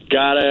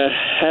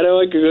 had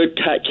a good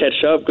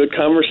catch up, good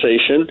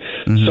conversation.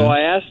 Mm-hmm. So I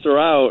asked her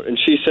out, and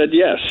she said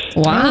yes.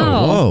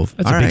 Wow. Whoa.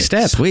 That's All a big right.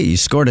 step. Sweet. You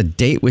scored a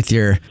date with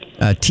your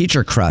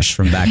teacher crush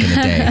from back in the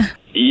day.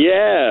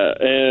 Yeah,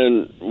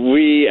 and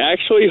we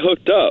actually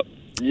hooked up.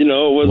 You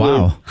know, it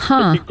was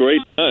a pretty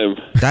great time.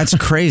 That's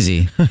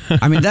crazy.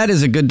 I mean, that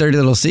is a good dirty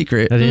little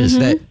secret. That is.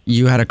 That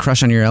you had a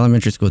crush on your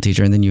elementary school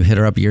teacher and then you hit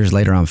her up years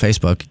later on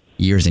Facebook,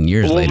 years and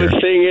years Well, later. the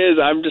thing is,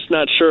 I'm just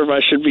not sure if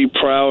I should be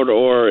proud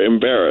or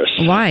embarrassed.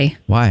 Why?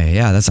 Why?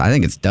 Yeah, I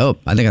think it's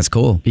dope. I think that's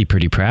cool. Be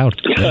pretty proud.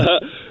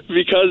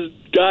 Because,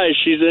 guys,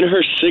 she's in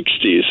her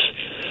 60s.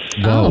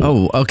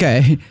 Oh,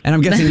 okay. And I'm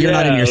guessing you're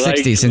not in your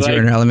 60s since you're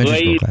in her elementary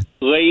school class.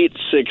 Late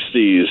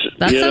 60s.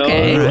 That's you know?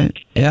 okay. All right.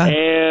 Yeah.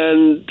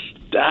 And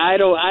I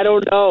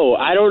don't know.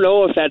 I don't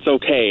know if that's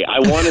okay. I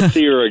want to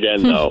see her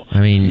again, though. I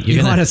mean,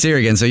 You want to see her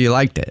again, so you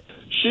liked it.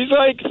 She's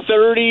like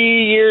 30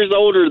 years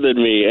older than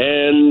me,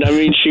 and I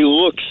mean, she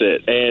looks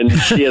it, and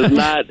she has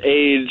not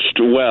aged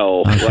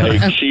well.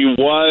 Like, she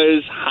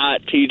was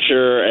hot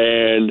teacher,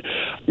 and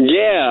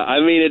yeah, I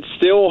mean, it's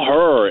still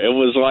her. It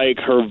was like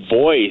her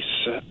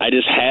voice. I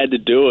just had to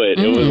do it.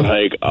 It was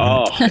like,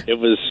 it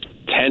was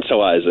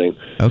tantalizing.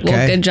 Okay.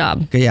 Well, good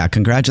job. Yeah,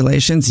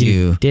 congratulations.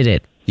 You did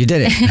it. You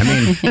did it. I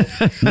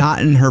mean, not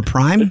in her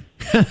prime,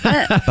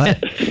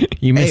 but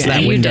you missed that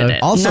window. You did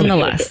it,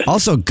 nonetheless.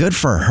 Also good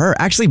for her.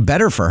 Actually,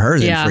 better for her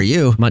than for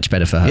you. Much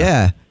better for her.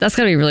 Yeah. That's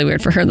got to be really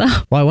weird for her, though.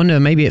 Well, I wonder,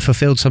 maybe it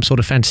fulfilled some sort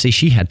of fantasy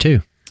she had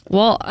too.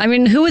 Well, I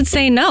mean, who would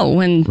say no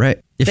when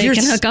If they you're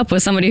can hook up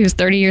with somebody who's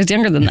 30 years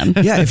younger than them?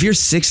 Yeah, if you're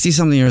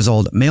 60-something years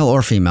old, male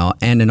or female,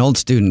 and an old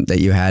student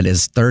that you had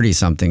is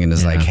 30-something and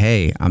is like,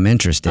 hey, I'm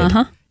interested.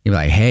 Uh-huh. You're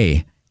like,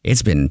 hey,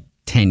 it's been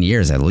 10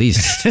 years at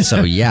least.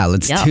 So, yeah,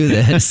 let's Yep. do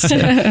this.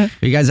 Have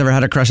you guys ever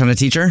had a crush on a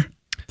teacher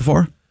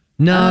before?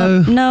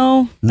 No.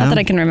 No? Not that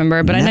I can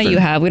remember, but I know Never. you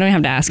have. We don't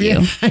have to ask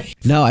you.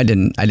 No, I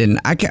didn't.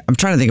 I'm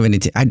trying to think of any.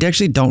 I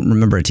actually don't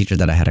remember a teacher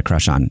that I had a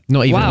crush on.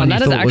 Not even Wow, one you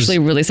that is thought actually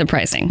really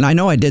surprising. No, I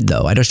know I did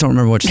though. I just don't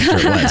remember which teacher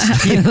it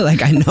was.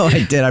 Like I know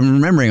I did. I'm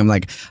remembering. I'm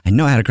like, I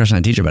know I had a crush on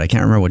a teacher, but I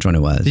can't remember which one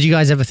it was. Did you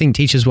guys ever think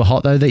teachers were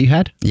hot though that you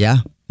had? Yeah.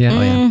 Yeah.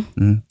 Oh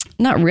yeah.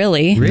 Not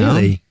really.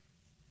 Really?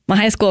 My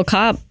high school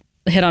cop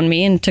hit on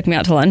me and took me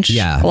out to lunch.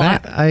 Yeah. A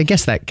lot. I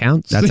guess that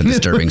counts. That's a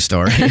disturbing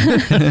story.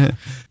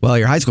 Well,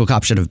 your high school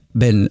cop should have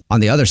been on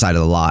the other side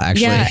of the law,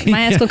 actually. Yeah,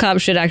 my high school cop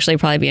should actually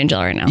probably be in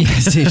jail right now.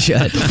 Yes, he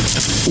should.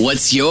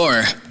 What's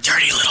your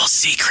dirty little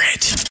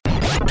secret?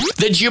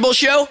 The Jubal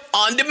Show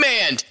on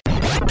demand.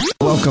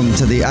 Welcome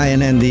to the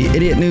INN, the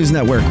Idiot News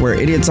Network, where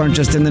idiots aren't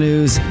just in the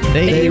news,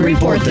 they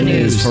report the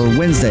news. For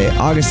Wednesday,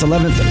 August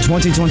 11th,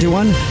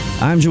 2021,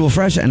 I'm Jubal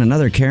Fresh, and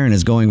another Karen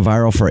is going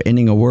viral for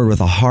ending a word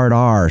with a hard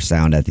R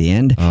sound at the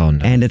end. Oh,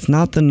 no. And it's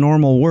not the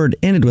normal word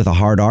ended with a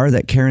hard R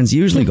that Karens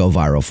usually go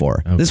viral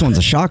for. Okay. This one's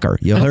a shocker.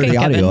 You'll hear the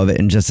audio Kevin. of it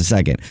in just a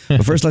second.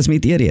 But first, let's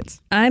meet the idiots.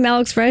 I'm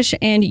Alex Fresh,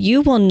 and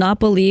you will not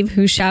believe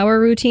whose shower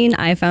routine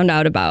I found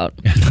out about.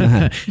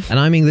 And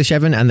I'm English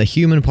Evan, and the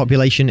human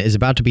population is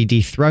about to be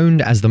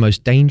dethroned as the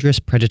most dangerous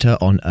predator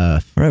on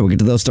Earth. All right, we'll get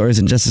to those stories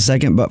in just a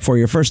second. But for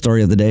your first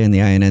story of the day in the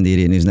INN, the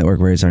Idiot News Network,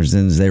 where it's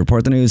News, they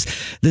report the news.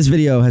 This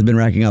video has been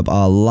racking up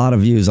a lot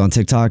of views on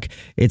TikTok.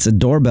 It's a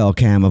doorbell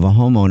cam of a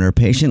homeowner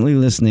patiently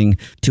listening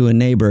to a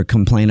neighbor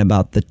complain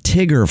about the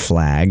Tigger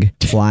flag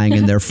flying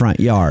in their front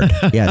yard.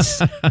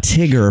 Yes,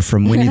 Tigger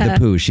from Winnie the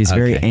Pooh. She's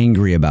very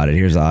angry about it.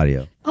 Here's the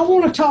audio. I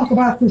want to talk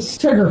about this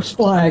Tigger's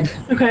flag.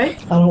 Okay.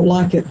 I don't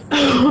like it.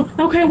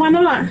 Okay, why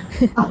not?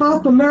 I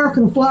thought the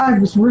American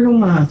flag was real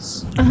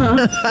nice.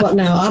 But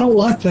now I don't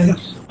like that.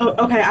 Oh,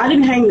 okay, I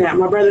didn't hang that.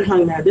 My brother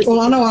hung that.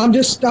 Well, I know. I'm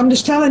just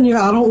telling you,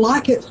 I don't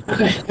like it.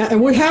 Okay.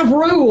 And we have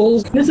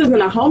rules. This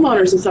isn't a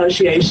homeowners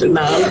association,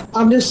 though.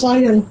 I'm just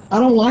saying, I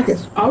don't like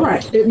it. All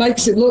right. It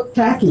makes it look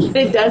tacky.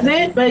 It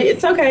doesn't, but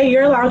it's okay.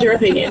 You're allowed your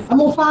opinion. I'm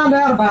gonna find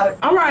out about it.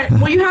 All right.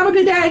 Well, you have a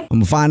good day. I'm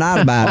going to find out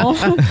about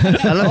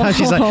it. I love how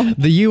she's like,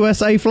 the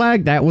USA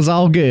flag, that was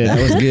all good.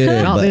 That was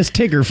good. Not but this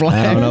Tigger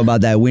flag. I don't know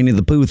about that Winnie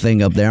the Pooh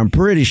thing up there. I'm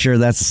pretty sure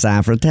that's a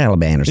sign for the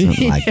Taliban or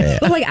something like that.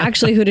 But like,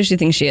 actually, who does she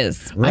think she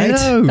is? Right? I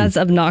know. No. That's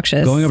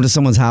obnoxious. Going over to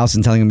someone's house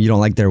and telling them you don't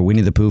like their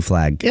Winnie the Pooh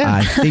flag. Yeah.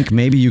 I think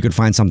maybe you could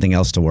find something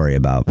else to worry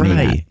about. Maybe.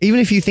 Right. Even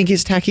if you think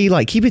it's tacky,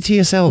 like keep it to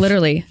yourself.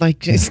 Literally.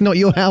 Like it's not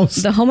your house.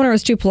 The homeowner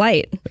was too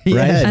polite.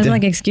 Right. I'm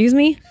like, excuse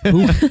me?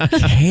 Who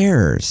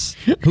cares?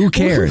 Who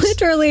cares?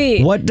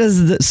 Literally. What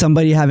does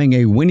somebody having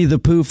a Winnie the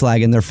Pooh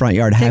flag in their front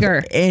yard have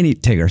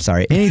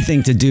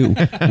anything to do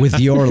with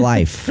your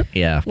life?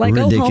 Yeah. Like,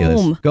 go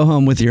ridiculous. home. Go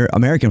home with your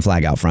American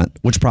flag out front,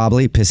 which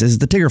probably pisses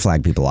the Tigger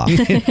flag people off.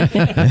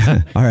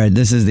 All right,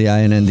 this is the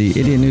INN, the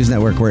Idiot News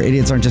Network, where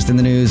idiots aren't just in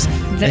the news,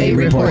 They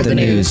report the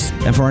news.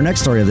 And for our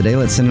next story of the day,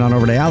 let's send it on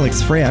over to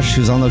Alex Fresh,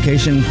 who's on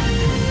location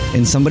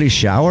in somebody's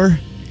shower.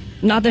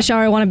 Not the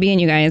shower I want to be in,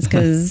 you guys,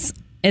 because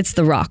it's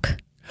The Rock.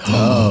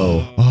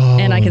 Oh.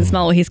 And I can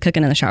smell what he's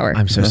cooking in the shower.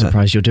 I'm so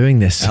surprised you're doing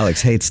this.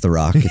 Alex hates The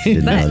Rock, if you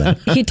didn't know that.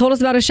 He told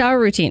us about a shower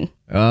routine.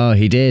 Oh,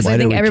 he did. So I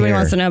think everybody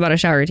wants to know about a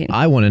shower routine.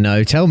 I want to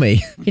know. Tell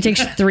me. He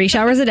takes 3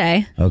 showers a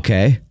day,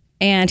 Okay.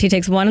 and he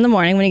takes one in the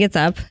morning when he gets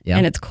up, Yeah.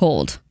 and it's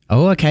cold.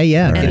 Oh, okay,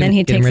 yeah. And then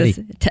he Get him takes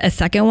ready. a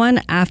second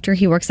one after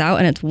he works out,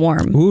 and it's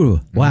warm. Ooh,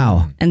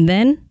 wow. And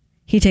then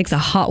he takes a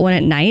hot one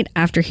at night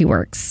after he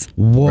works.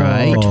 Whoa.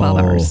 Right. For 12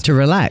 hours. To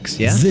relax,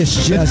 yeah?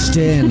 This just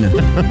in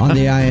on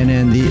the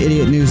INN, the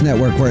Idiot News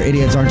Network, where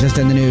idiots aren't just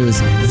in the news,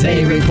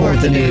 they report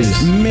the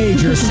news.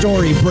 Major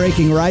story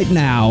breaking right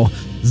now.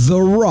 The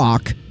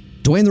Rock,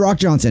 Dwayne The Rock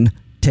Johnson,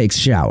 takes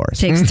showers.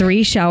 Takes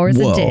 3 showers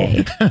Whoa. a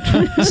day.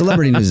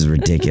 Celebrity news is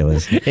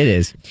ridiculous. It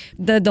is.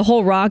 The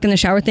whole Rock and the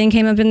shower thing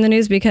came up in the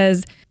news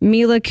because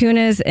Mila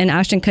Kunis and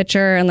Ashton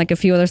Kutcher and like a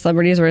few other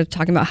celebrities were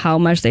talking about how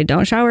much they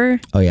don't shower.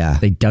 Oh, yeah.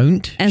 They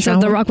don't And shower?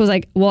 so The Rock was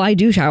like, well, I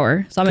do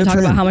shower. So I'm going Good to talk for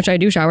about them. how much I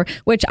do shower,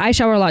 which I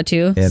shower a lot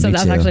too. Yeah, so me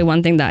that's too. actually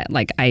one thing that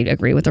like I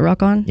agree with The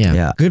Rock on.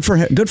 Yeah. Good for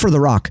The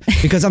Rock,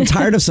 because I'm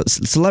tired of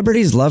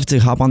celebrities love to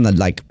hop on the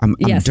I'm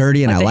Yes,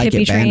 dirty and like I the like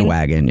hippie it train.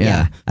 bandwagon.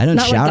 Yeah. I don't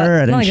Not like shower. that- I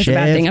not don't like it's a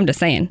bad shave. thing. I'm just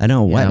saying. I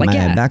don't wet my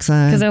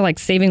backside. Because they're like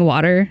saving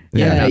water.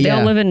 Yeah. They all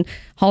Yeah. live in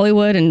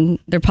Hollywood and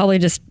they're probably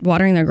just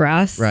watering their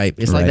grass. Right.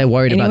 It's like they're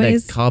worried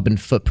Anyways, about their carbon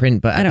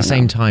footprint, but I at the don't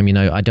same know. time,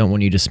 I don't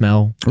want you to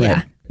smell.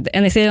 Yeah.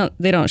 And they say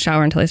they don't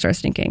shower until they start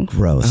stinking.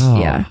 Gross. Oh.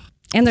 Yeah.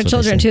 And their That's what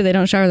they children say. too. They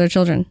don't shower their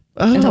children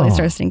until they Oh.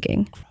 start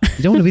stinking.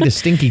 You don't want to be the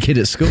stinky kid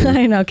at school.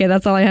 I know. Okay,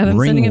 that's all I have. I'm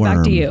sending it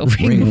back to you.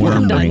 Ringworm,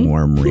 I'm done.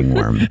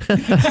 ringworm.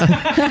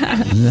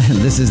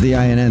 This is the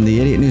INN, the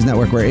Idiot News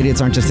Network, where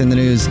idiots aren't just in the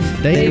news,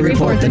 they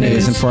report the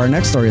news. And for our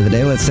next story of the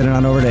day, let's send it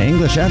on over to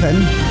English Evan,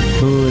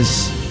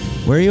 who's,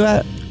 where are you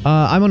at?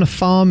 I'm on a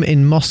farm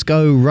in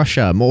Moscow,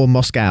 Russia, or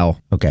Moscow.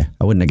 Okay,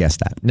 I wouldn't have guessed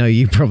that. No,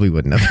 you probably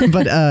wouldn't have.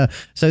 But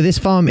so this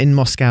farm in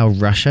Moscow,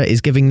 Russia, is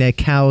giving their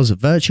cows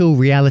virtual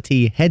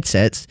reality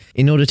headsets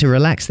in order to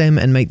relax them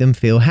and make them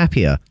feel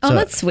happier. Oh, So,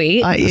 that's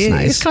sweet.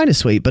 It's kind of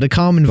sweet, but a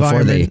calm Before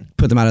environment. they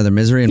put them out of their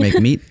misery and make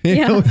meat?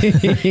 Yeah.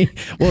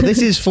 Well,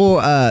 this is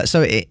for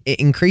so it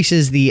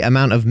increases the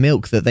amount of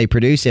milk that they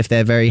produce if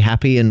they're very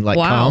happy and Wow.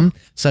 calm.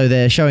 So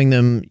they're showing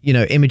them,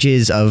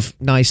 images of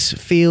nice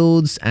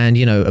fields and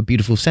a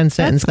beautiful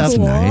sunset and That's stuff.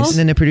 cool. Nice. And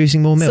then they're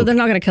producing more milk. So they're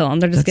not going to kill them.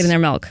 They're just getting their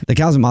milk. The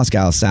cows in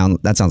Moscow sounds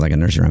like a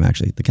nursery rhyme,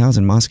 actually. The cows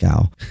in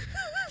Moscow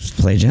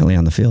play gently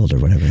on the field or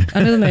whatever.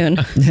 Under the moon.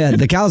 Yeah,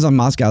 the cows in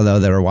Moscow, though,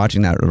 that are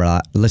watching that,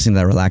 listening to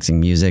that relaxing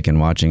music and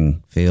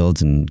watching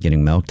fields and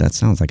getting milk, that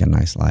sounds like a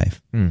nice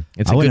life. It's I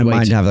a good wouldn't way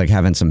mind to-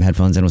 having some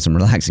headphones in with some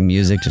relaxing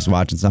music, just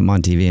watching something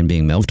on TV and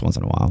being milked once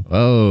in a while.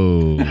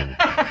 Oh,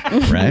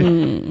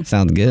 Right?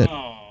 Sounds good.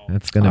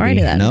 that's gonna Alrighty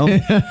be then. No?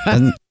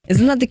 Doesn't-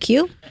 Isn't that the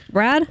cue,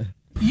 Brad?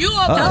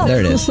 Oh, there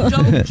it is.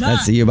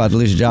 That's you about to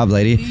lose your job,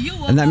 lady.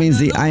 And that means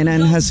the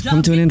INN has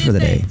come to an end for the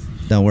day.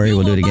 Don't worry,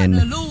 we'll do it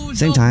again.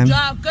 Same time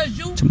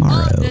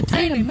tomorrow.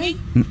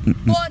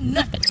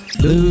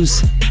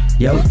 Lose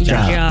your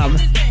job.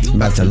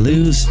 About to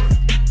lose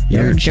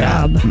your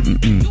job.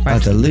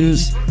 About to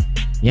lose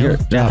your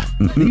job.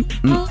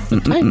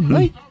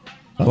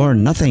 Or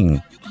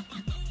nothing.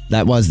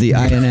 That was the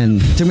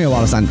INN. Took me a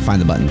while to find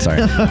the button,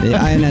 sorry. The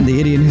INN, the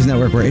Idiot News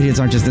Network, where idiots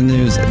aren't just in the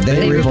news,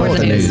 they report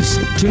the news.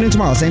 Tune in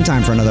tomorrow, same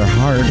time, for another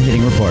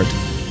hard-hitting report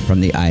from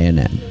the INN.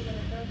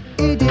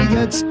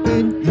 Idiots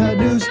in the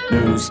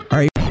news. All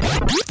right.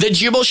 The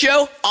Jubal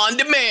Show on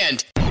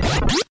demand.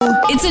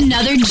 It's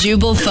another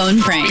Jubal phone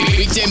prank.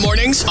 Weekday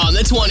mornings on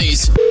the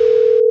 20s.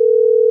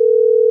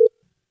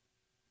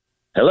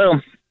 Hello.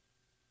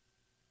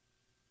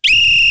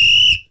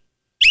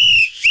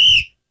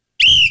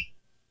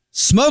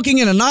 Smoking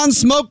in a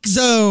non-smoke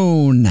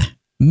zone.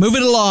 Move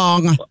it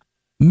along.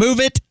 Move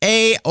it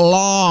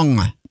along.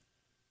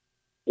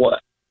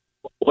 What?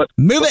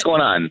 Move What's it.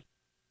 going on?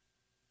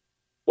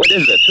 What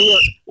is this?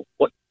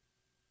 What?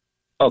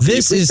 Oh, can you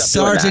This please is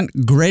stop doing that?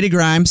 Sergeant Grady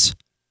Grimes,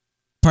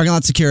 parking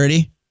lot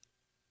security.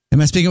 Am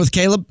I speaking with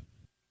Caleb?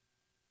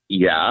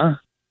 Yeah.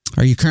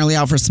 Are you currently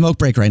out for a smoke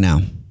break right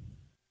now?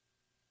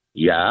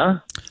 Yeah.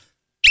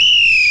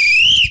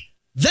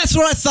 That's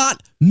what I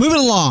thought. Move it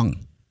along.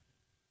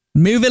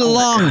 Move it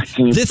along. God,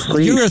 can you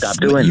please stop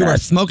doing you are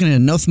that? smoking in a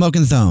no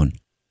smoking zone.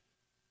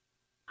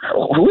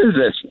 Who is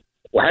this?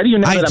 How do you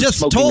know I that I'm just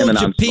smoking told in a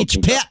you, non-smoking Peach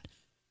zone? Pit.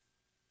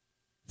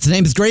 His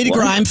name is Grady What?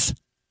 Grimes.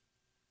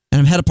 And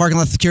I'm head of parking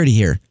lot security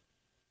here.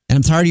 And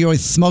I'm tired of you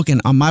always smoking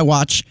on my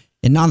watch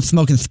in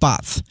non-smoking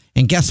spots.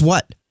 And guess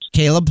what,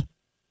 Caleb?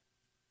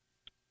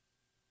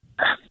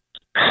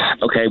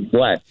 Okay,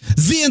 what?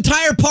 The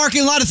entire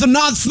parking lot is a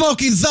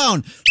non-smoking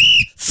zone.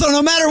 So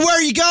no matter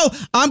where you go,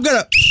 I'm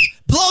going to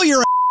blow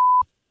your ass.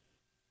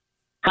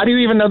 How do you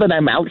even know that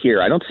I'm out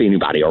here? I don't see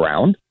anybody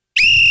around.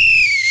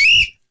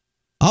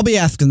 I'll be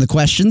asking the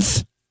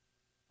questions.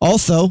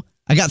 Also,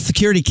 I got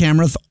security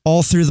cameras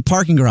all through the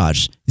parking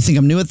garage. You think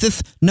I'm new at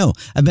this? No,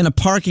 I've been a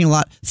parking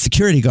lot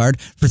security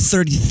guard for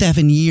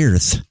 37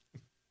 years.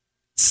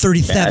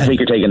 37. Yeah, I think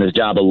you're taking this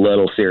job a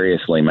little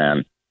seriously,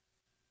 man.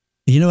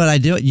 You know what I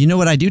do? You know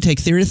what I do take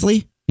seriously?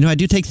 You know what I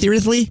do take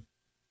seriously?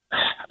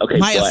 Okay,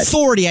 my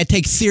authority I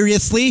take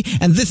seriously,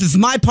 and this is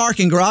my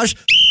parking garage.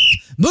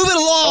 Move it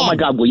along. Oh my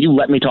God, will you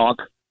let me talk?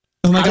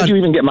 Oh my How God. did you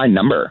even get my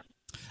number?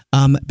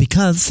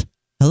 Because,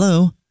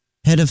 hello,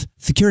 head of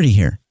security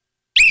here.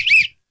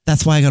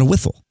 That's why I got a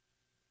whistle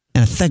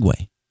and a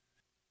Segway.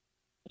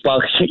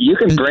 Well, you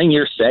can bring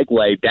your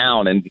Segway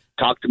down and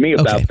talk to me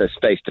about this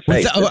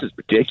face-to-face. This is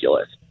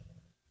ridiculous.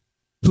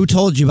 Who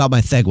told you about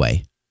my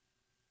Segway?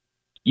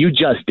 You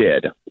just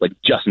did, like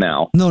just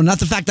now. No, not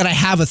the fact that I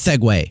have a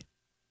Segway.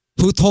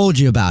 Who told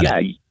you about it?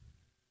 Yeah,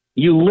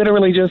 you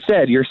literally just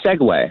said your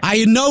Segway.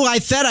 I know I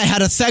said I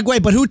had a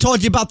Segway, but who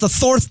told you about the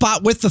sore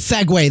spot with the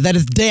Segway that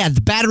is dead?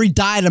 The battery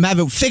died. I'm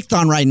having it fixed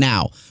on right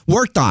now.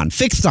 Worked on,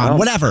 fixed on,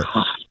 whatever.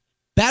 God.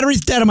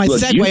 Battery's dead on my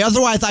Segway.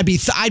 Otherwise, I'd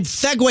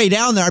Segway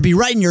down there. I'd be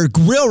right in your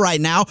grill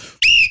right now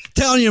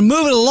telling you to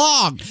move it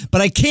along.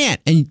 But I can't.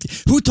 And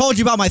who told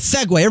you about my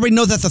Segway? Everybody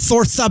knows that's a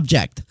sore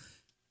subject.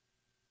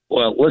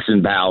 Well,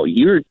 listen, Val,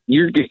 you're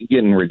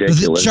getting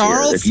ridiculous.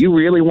 Charles? Here. If you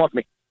really want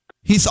me,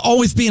 he's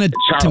always being a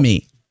to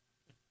me.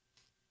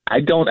 I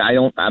don't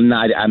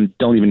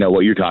even know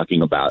what you're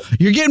talking about.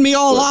 You're getting me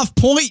all off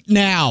point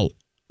now.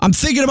 I'm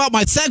thinking about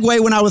my Segway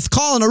when I was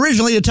calling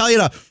originally to tell you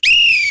to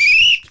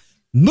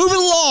move it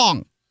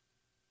along.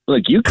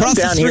 Look, you come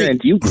down here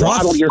and you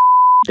waddle your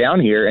down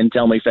here and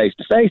tell me face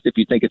to face if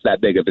you think it's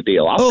that big of a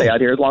deal. I'll stay out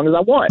here as long as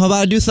I want. How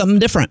about I do something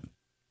different?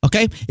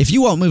 Okay? If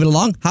you won't move it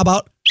along, how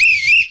about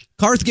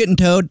cars getting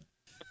towed?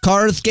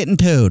 Cars getting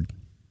towed.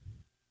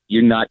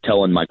 You're not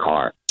towing my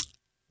car.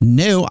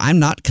 No, I'm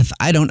not, because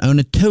I don't own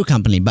a tow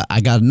company, but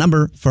I got a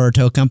number for a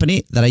tow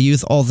company that I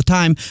use all the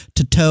time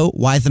to tow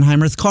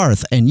Weisenheimer's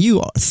cars. And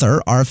you, sir,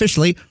 are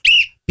officially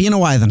being a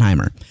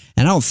Weisenheimer.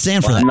 And I don't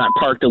stand for that. I'm not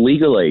parked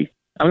illegally.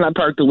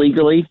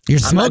 You're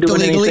smoked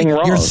illegally.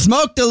 You're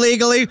smoked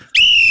illegally.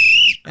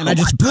 And I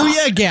just blew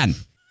you again.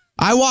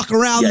 I walk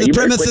around the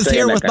premises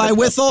here with my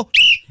whistle,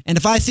 and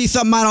if I see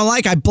something I don't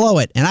like, I blow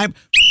it. And I'm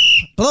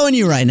blowing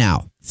you right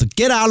now. So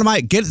get out of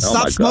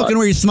stop smoking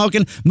where you're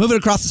smoking, move it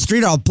across the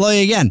street, or I'll blow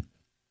you again.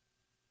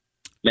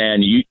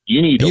 Man, you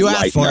need to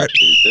lighten up.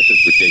 This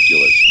is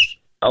ridiculous.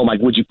 Oh my,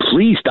 would you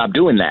please stop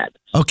doing that?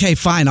 Okay,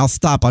 fine, I'll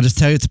stop. I'll just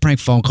tell you it's a prank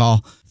phone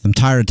call. I'm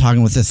tired of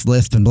talking with this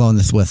lisp and blowing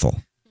this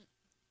whistle.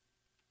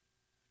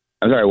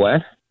 I'm sorry,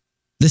 what?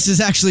 This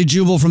is actually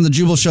Jubal from the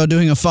Jubal Show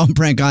doing a phone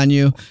prank on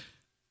you.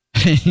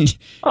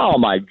 Oh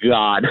my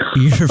God.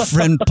 Your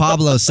friend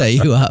Pablo set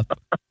you up.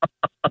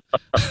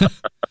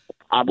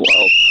 Pablo.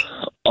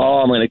 Oh,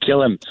 I'm going to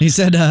kill him. He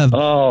said,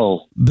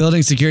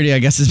 building security, I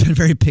guess, has been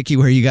very picky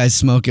where you guys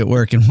smoke at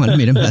work and wanted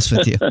me to mess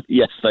with you.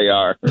 Yes, they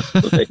are.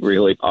 They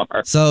really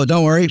are. So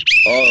don't worry.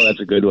 Oh, that's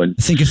a good one.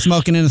 Think you're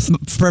smoking in a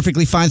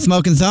perfectly fine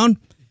smoking zone?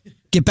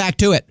 Get back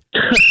to it.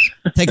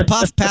 Take a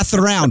puff, pass it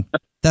around.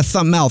 That's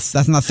something else.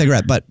 That's not a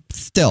cigarette, but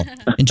still,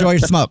 enjoy your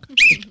smoke.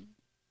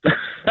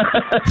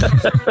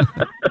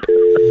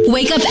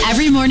 Wake up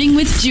every morning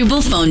with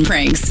Jubal phone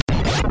pranks.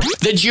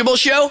 The Jubal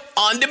Show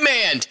on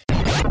demand.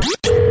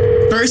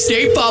 First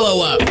date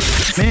follow-up.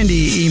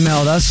 Mandy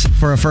emailed us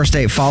for a first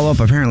date follow-up.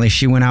 Apparently,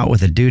 she went out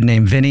with a dude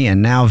named Vinny,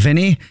 and now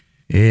Vinny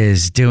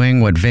is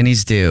doing what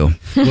Vinnies do.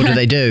 What do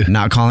they do?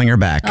 Not calling her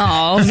back.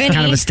 Oh, Vinny.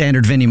 Kind of a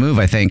standard Vinny move,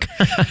 I think.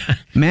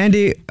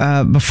 Mandy,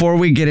 before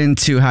we get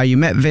into how you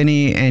met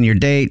Vinny and your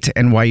date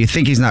and why you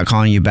think he's not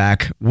calling you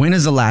back, when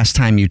is the last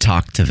time you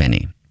talked to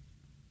Vinny?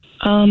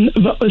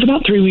 It was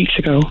about 3 weeks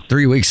ago.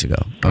 3 weeks ago.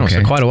 Okay. Oh,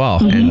 so quite a while.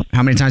 Mm-hmm. And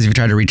how many times have you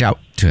tried to reach out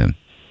to him?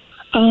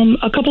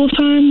 A couple of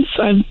times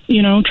I've,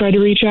 tried to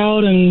reach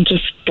out and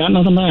just got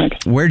nothing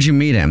back. Where'd you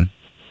meet him?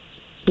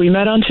 We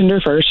met on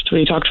Tinder first.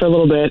 We talked for a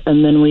little bit,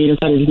 and then we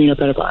decided to meet up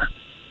at a bar.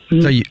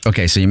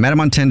 Mm-hmm. So you met him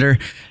on Tinder.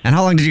 And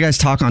how long did you guys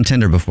talk on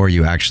Tinder before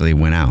you actually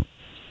went out?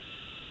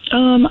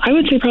 I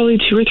would say probably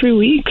 2 or 3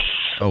 weeks.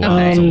 Oh, wow.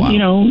 That's a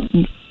while.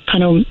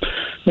 Kind of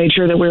made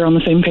sure that we were on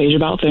the same page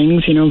about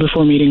things,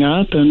 before meeting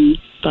up, and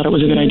thought it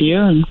was a good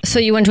idea. And so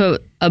you went to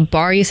a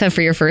bar, you said,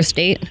 for your first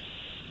date?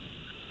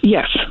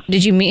 Yes.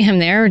 Did you meet him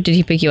there, or did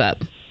he pick you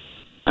up?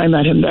 I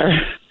met him there.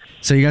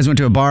 So you guys went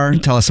to a bar.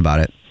 Tell us about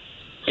it.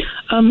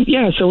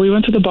 Yeah, so we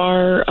went to the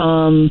bar.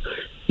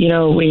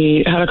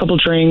 We had a couple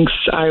drinks.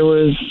 I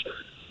was,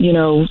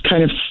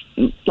 kind of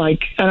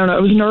like, I don't know,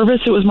 I was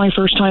nervous. It was my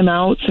first time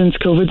out since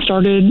COVID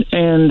started,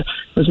 and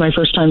it was my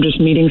first time just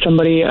meeting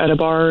somebody at a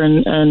bar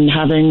and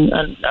having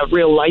a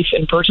real life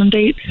in-person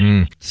date.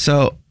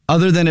 So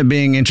Other than it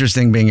being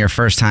interesting being your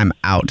first time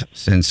out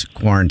since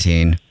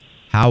quarantine,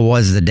 how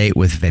was the date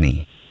with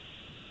Vinny?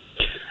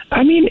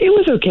 I mean, it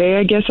was okay.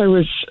 I guess I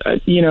was,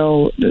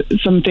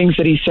 some things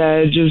that he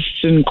said just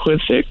didn't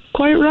sit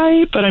quite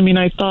right. But I mean,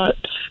 I thought,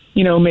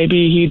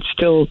 maybe he'd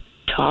still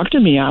talk to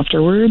me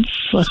afterwards.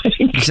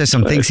 You said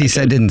some things he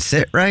said didn't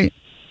sit right?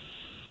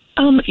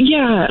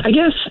 Yeah, I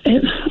guess,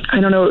 I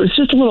don't know, it was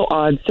just a little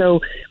odd.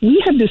 So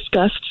we had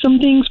discussed some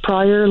things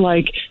prior,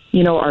 like,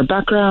 our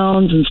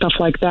backgrounds and stuff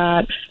like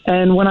that.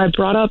 And when I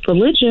brought up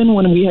religion,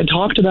 when we had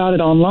talked about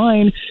it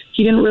online,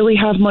 he didn't really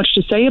have much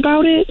to say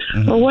about it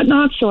or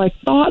whatnot. So I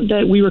thought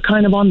that we were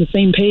kind of on the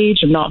same page.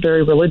 I'm not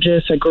very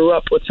religious. I grew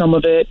up with some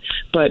of it,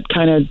 but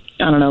kind of,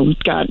 I don't know,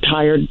 got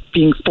tired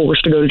being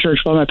forced to go to church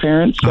by my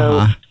parents.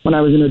 So when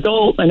I was an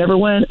adult, I never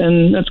went,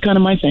 and that's kind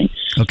of my thing.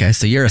 Okay,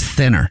 so you're a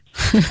thinner.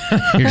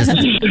 You're just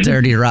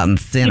dirty, rotten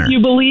thinner. If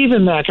you believe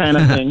in that kind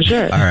of thing,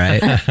 sure. All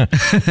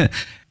right.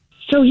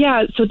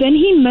 So then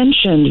he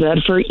mentioned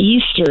that for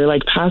Easter,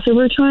 like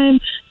Passover time,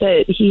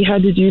 that he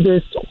had to do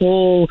this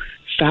whole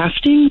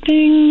fasting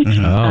thing,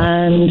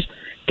 and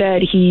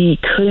that he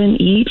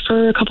couldn't eat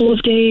for a couple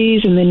of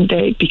days, and then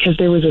because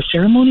there was a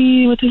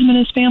ceremony with him and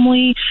his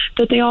family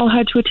that they all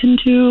had to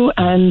attend to,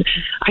 and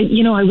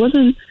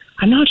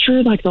I'm not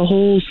sure like the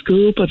whole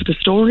scoop of the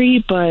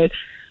story, but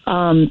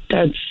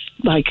that's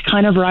like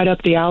kind of right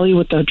up the alley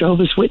with the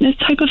Jehovah's Witness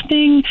type of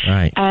thing,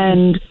 right?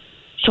 And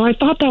so I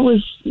thought that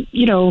was,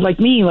 like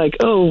me, like,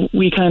 oh,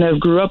 we kind of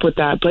grew up with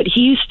that. But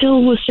he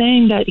still was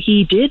saying that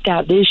he did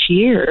that this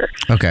year.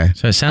 Okay.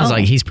 So it sounds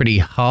like he's pretty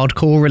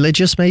hardcore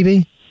religious,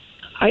 maybe?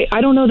 I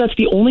don't know. That's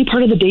the only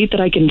part of the date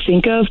that I can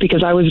think of,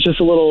 because I was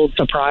just a little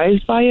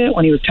surprised by it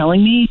when he was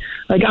telling me.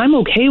 Like, I'm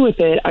okay with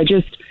it. I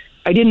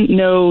didn't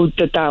know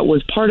that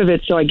was part of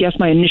it. So I guess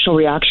my initial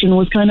reaction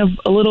was kind of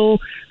a little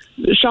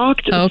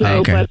shocked.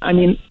 Okay. But I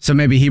mean, so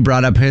maybe he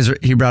brought up his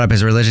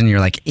religion and you're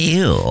like,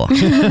 ew.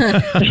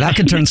 That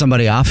could turn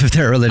somebody off if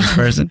they're a religious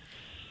person.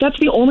 That's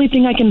the only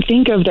thing I can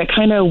think of that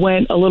kind of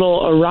went a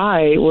little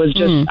awry, was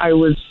just I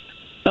was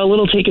a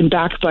little taken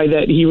back by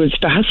that he was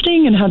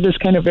fasting and had this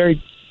kind of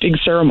very big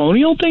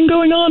ceremonial thing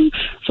going on.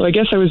 So I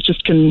guess I was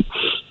just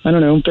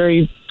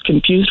very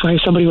confused why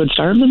somebody would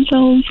starve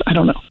themselves. I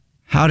don't know.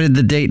 How did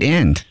the date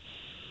end?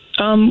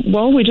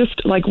 Well, we just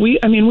we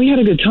had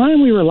a good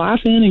time. We were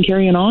laughing and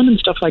carrying on and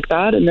stuff like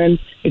that. And then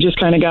it just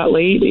kind of got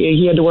late.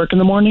 He had to work in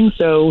the morning.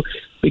 So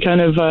we kind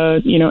of,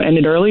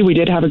 ended early. We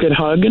did have a good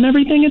hug and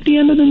everything at the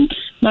end of the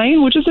night,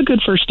 which is a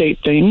good first date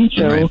thing.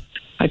 So right.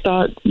 I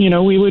thought,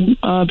 we would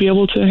be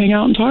able to hang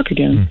out and talk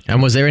again.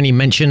 And was there any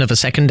mention of a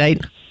second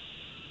date?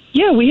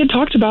 Yeah, we had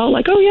talked about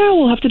like, oh yeah,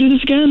 we'll have to do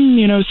this again,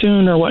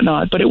 soon or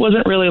whatnot. But it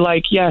wasn't really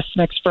like, yes,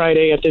 next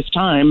Friday at this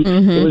time.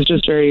 It was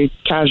just very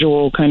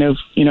casual kind of,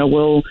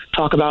 we'll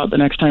talk about the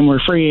next time we're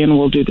free and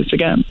we'll do this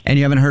again. And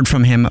you haven't heard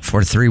from him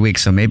for 3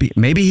 weeks, so maybe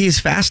he's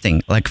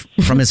fasting, like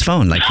from his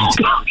phone, like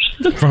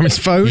from his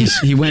phone.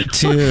 He went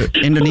to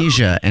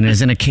Indonesia and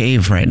is in a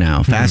cave right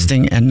now,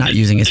 fasting and not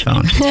using his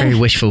phone. It's very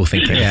wishful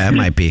thinking. Yeah, it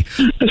might be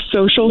a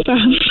social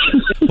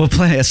fast. We'll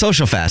play a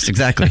social fast,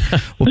 exactly.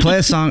 We'll play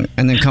a song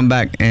and then come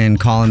back and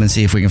call him and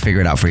see if we can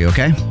figure it out for you,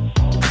 okay?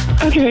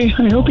 Okay,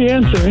 I hope you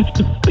answer.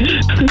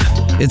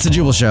 It's the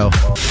Jubal Show.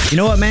 You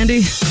know what,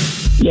 Mandy?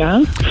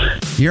 Yeah?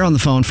 You're on the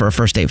phone for a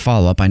first date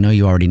follow-up. I know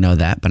you already know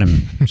that, but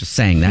I'm just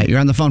saying that. You're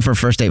on the phone for a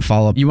first date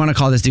follow-up. You want to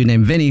call this dude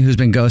named Vinny who's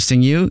been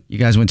ghosting you. You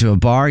guys went to a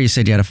bar. You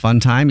said you had a fun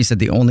time. You said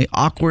the only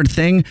awkward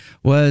thing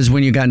was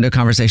when you got into a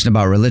conversation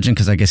about religion,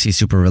 because I guess he's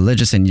super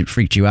religious and it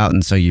freaked you out.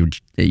 And so you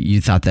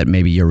thought that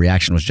maybe your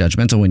reaction was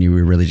judgmental when you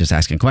were really just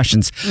asking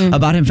questions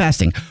about him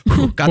fasting.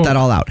 Got that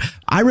all out.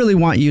 I really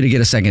want you to get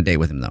a second date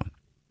with him, though.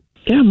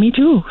 Yeah, me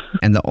too.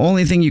 And the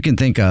only thing you can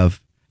think of,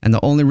 and the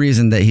only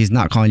reason that he's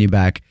not calling you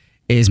back,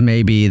 is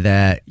maybe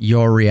that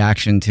your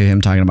reaction to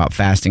him talking about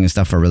fasting and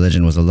stuff for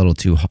religion was a little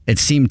it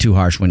seemed too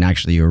harsh when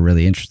actually you were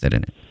really interested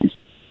in it.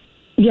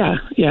 Yeah.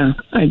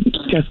 I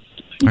guess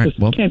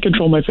can't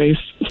control my face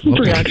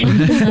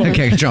reaction. I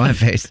can't control my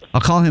face.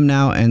 I'll call him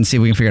now and see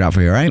if we can figure it out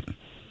for you, all right?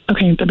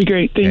 Okay, that'd be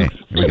great. Thanks.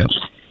 Okay, here we go.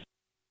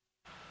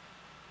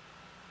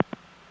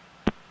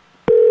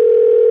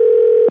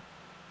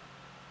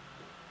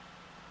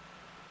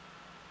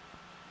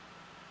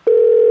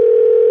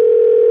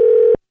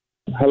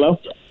 Hello?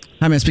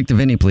 Hi, may I speak to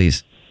Vinny,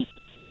 please?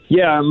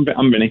 Yeah, I'm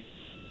Vinny.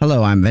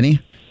 Hello, I'm Vinny.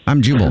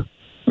 I'm Jubal.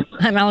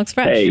 I'm Alex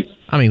Fresh. Hey.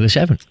 I'm English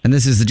Evan. And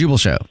this is the Jubal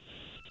Show.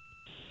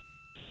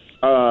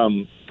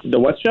 The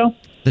what show?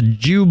 The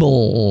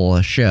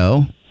Jubal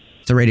Show.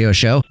 It's a radio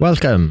show.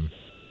 Welcome.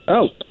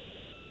 Oh,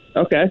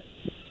 okay.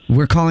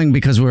 We're calling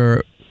because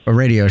we're a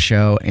radio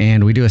show,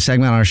 and we do a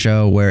segment on our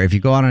show where if you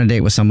go out on a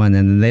date with someone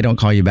and they don't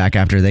call you back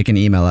after, they can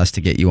email us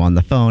to get you on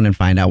the phone and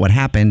find out what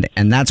happened.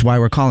 And that's why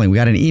we're calling. We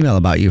got an email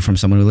about you from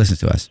someone who listens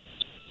to us.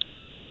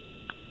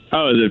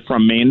 Oh, is it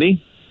from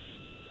Mandy?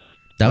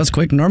 That was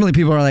quick. Normally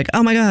people are like,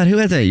 oh my God, who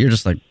is it? You're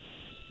just like,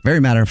 very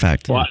matter of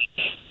fact. Well,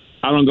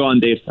 I don't go on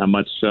dates that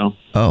much, so.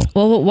 Oh.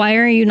 Well, why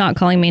are you not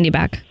calling Mandy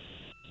back?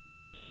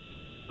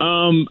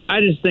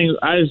 I just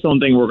don't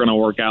think we're going to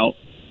work out.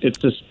 it's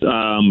just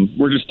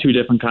we're just two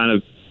different kind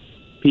of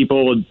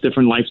people with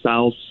different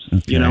lifestyles.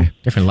 You know,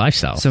 different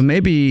lifestyles. So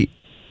maybe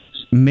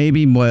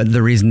what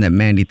the reason that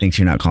Mandy thinks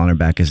you're not calling her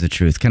back is the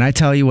truth. Can I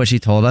tell you what she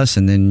told us,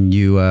 and then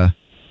you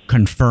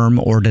confirm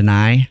or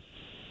deny?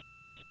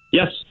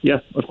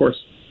 Yes, of course.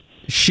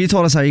 She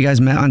told us how you guys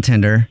met on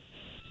Tinder.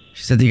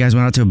 She said that you guys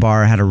went out to a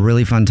bar, had a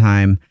really fun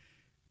time.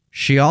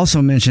 She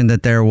also mentioned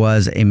that there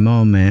was a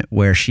moment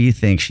where she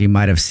thinks she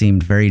might have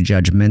seemed very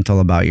judgmental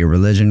about your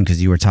religion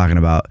because you were talking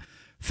about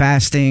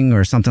fasting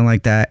or something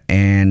like that.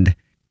 And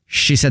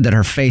she said that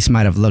her face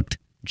might have looked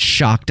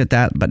shocked at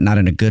that, but not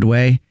in a good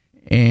way.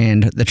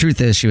 And the truth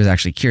is she was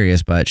actually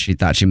curious, but she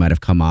thought she might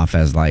have come off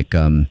as like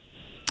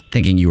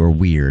thinking you were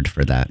weird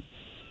for that.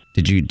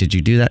 Did you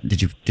do that?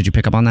 Did you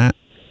pick up on that?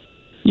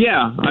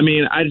 Yeah, I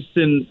mean, I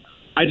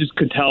just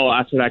could tell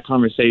after that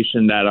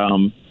conversation that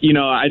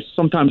I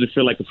sometimes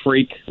feel like a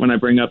freak when I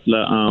bring up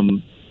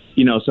the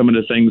some of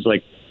the things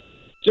like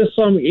just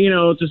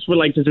just with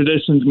like the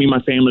traditions me and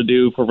my family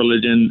do for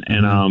religion,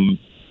 and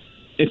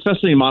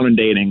especially in modern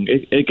dating,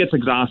 it gets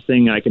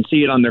exhausting. I can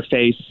see it on their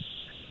face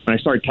when I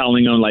start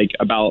telling them like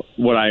about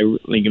what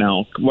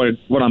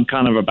what I'm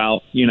kind of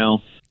about.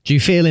 Do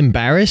you feel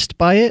embarrassed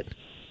by it?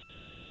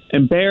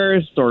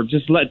 Embarrassed or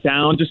just let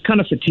down, just kind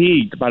of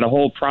fatigued by the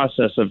whole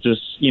process of just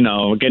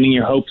getting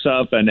your hopes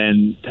up and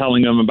then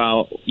telling them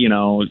about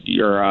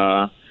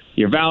your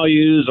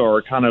values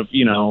or kind of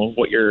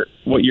what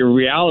your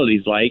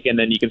reality's like, and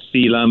then you can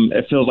see them.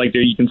 It feels like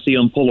you can see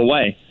them pull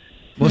away.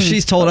 Well,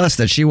 she's told us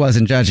that she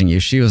wasn't judging you.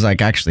 She was like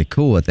actually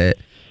cool with it.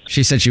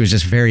 She said she was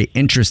just very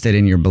interested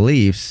in your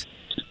beliefs,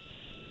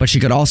 but she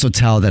could also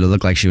tell that it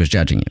looked like she was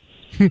judging you.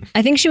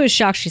 I think she was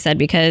shocked, she said,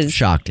 because...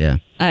 Shocked, yeah.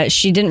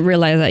 She didn't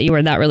realize that you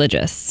were that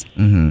religious.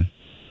 Mm-hmm.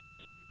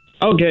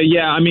 Okay,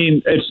 yeah, I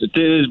mean,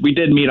 we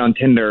did meet on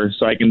Tinder,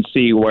 so I can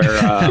see where...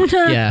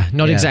 yeah,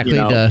 not exactly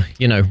the,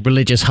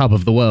 religious hub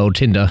of the world,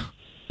 Tinder.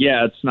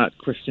 Yeah, it's not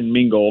Christian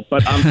Mingle,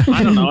 but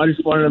I don't know, I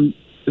just wanted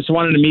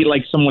to meet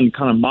like someone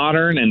kind of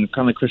modern, and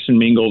kind of Christian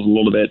Mingle's a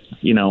little bit,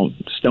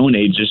 Stone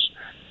Age-ish,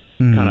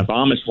 kind of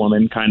Amish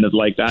woman, kind of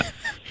like that.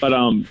 But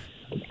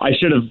I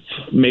should have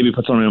maybe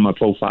put something on my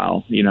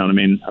profile, you know what I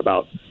mean,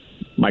 about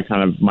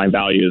my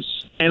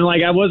values. And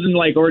like I wasn't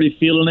like already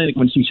feeling it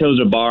when she chose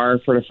a bar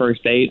for the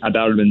first date. I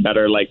thought it would have been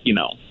better, like, something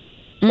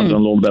a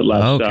little bit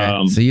less.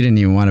 Okay. So you didn't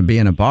even want to be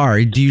in a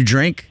bar. Do you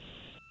drink?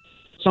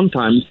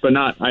 Sometimes, but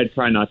I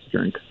try not to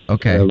drink.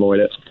 Okay. I avoid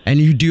it. And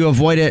you do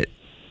avoid it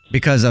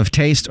because of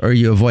taste, or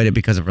you avoid it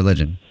because of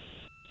religion?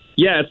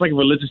 Yeah, it's like a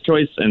religious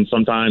choice, and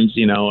sometimes,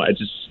 I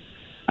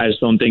just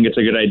don't think it's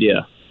a good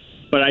idea.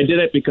 But I did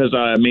it because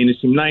it made it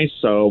seem nice,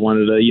 so I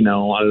wanted to, I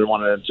didn't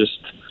want to just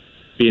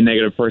be a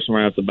negative person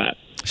right off the bat.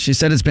 She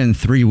said it's been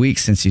 3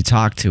 weeks since you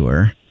talked to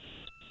her.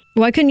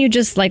 Why couldn't you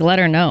just like let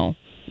her know,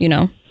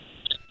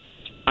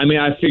 I mean,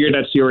 I figured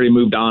that she already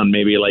moved on.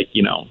 Maybe like,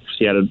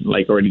 she had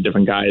like already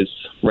different guys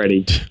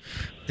ready.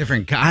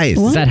 Different guys?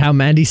 What? Is that how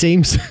Mandy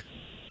seems?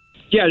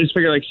 Yeah, I just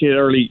figured like she had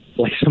already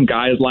like some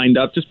guys lined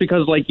up just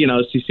because like,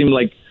 she seemed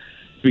like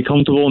to be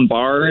comfortable in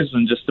bars,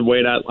 and just the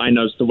way that I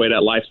noticed the way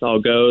that lifestyle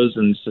goes,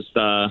 and it's just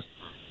I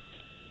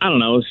don't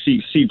know.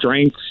 She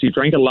drank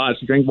a lot.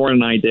 She drank more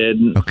than I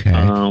did.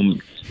 Okay.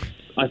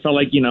 I felt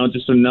like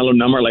just another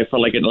number, like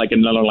felt like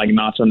another like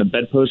notch on the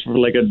bedpost for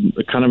like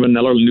a kind of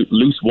another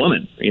loose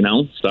woman,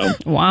 So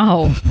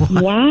wow.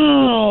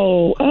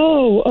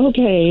 Oh,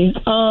 okay.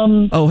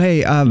 Oh,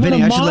 hey,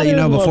 Vinny, I should let you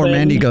know before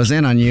Mandy goes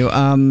in on you.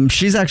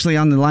 She's actually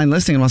on the line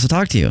listening and wants to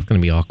talk to you. It's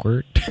gonna be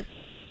awkward.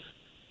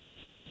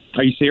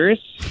 Are you serious?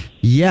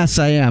 Yes,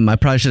 I am. I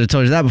probably should have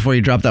told you that before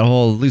you dropped that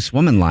whole loose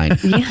woman line.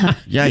 Yeah.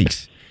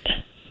 Yikes.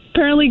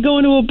 Apparently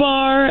going to a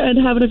bar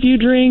and having a few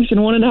drinks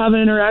and wanting to have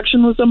an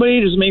interaction with somebody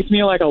just makes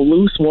me like a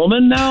loose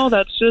woman now.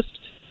 That's just,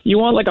 you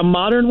want like a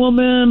modern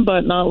woman,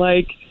 but not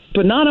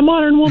a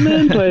modern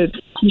woman, but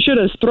you should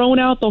have thrown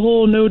out the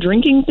whole no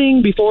drinking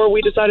thing before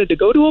we decided to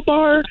go to a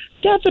bar.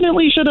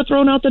 Definitely should have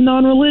thrown out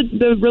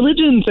the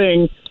religion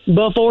thing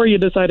before you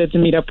decided to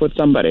meet up with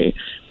somebody.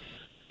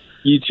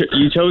 You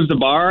chose the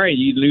bar, and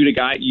you knew the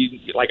guy.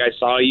 I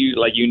saw you,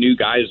 like you knew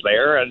guys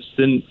there. I just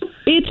didn't.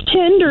 It's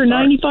Tinder.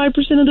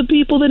 95% of the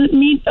people that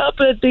meet up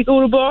they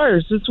go to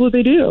bars. That's what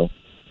they do.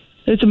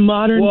 It's a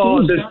modern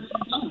thing.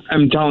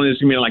 I'm telling you, this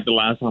is gonna be like the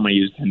last time I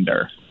used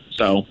Tinder.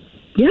 So.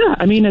 Yeah,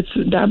 I mean, it's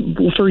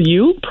that for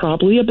you.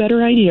 Probably a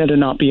better idea to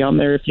not be on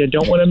there if you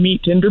don't want to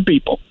meet Tinder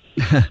people.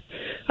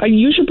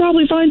 You should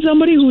probably find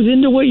somebody who's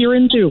into what you're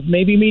into.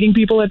 Maybe meeting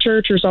people at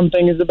church or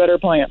something is a better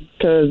plan,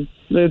 because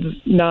it's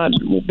not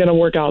going to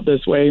work out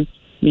this way,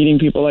 meeting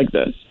people like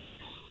this.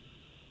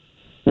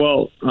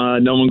 Well,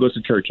 no one goes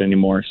to church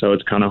anymore, so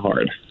it's kind of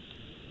hard.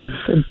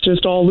 It's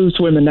just all loose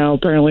women now,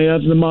 apparently.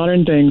 That's the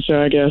modern thing,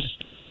 so I guess.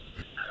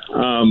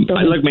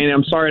 Look, man,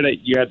 I'm sorry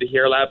that you had to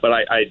hear that, but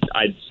I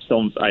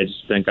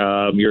just think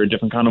you're a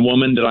different kind of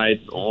woman that I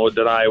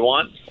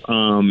want.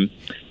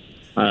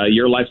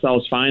 Your lifestyle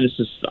is fine. It's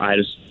just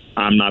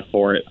I'm not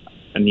for it,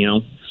 and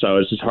so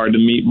it's just hard to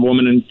meet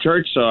women in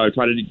church. So I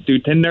tried to do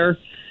Tinder,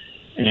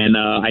 and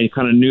I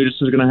kind of knew this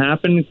was going to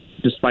happen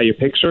just by your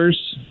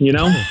pictures, you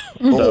know?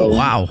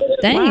 Wow.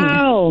 Dang.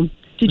 Wow.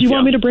 Did you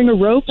want me to bring a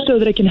rope so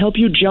that I can help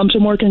you jump to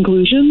more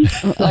conclusions?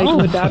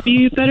 Would that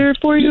be better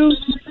for you?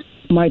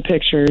 My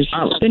pictures.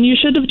 Then you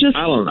should have just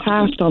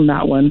passed on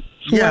that one.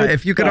 Yeah,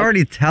 if you could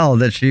already tell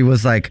that she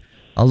was like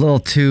a little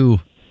too,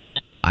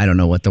 I don't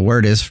know what the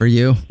word is for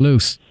you.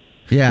 Loose.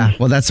 Yeah,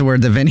 well, that's the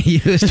word that Vinny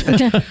used.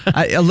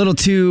 A little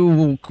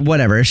too,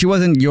 whatever. If she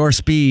wasn't your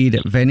speed,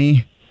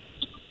 Vinny,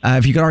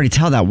 if you could already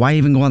tell that, why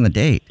even go on the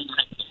date?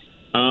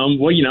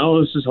 Well, you know, I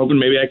was just hoping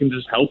maybe I can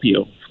just help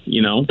you,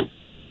 you know?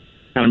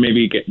 Kind of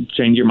maybe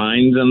change your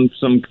minds on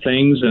some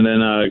things and then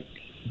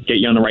get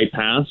you on the right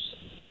path.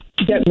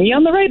 Get me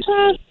on the right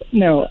path?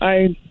 No,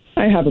 I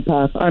have a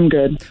path. I'm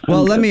good.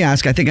 Well, let me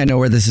ask. I think I know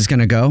where this is going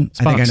to go.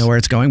 I think I know where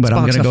it's going, but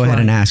I'm going to go ahead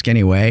and ask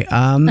anyway.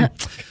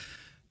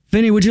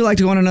 Vinny, would you like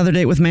to go on another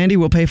date with Mandy?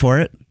 We'll pay for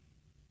it.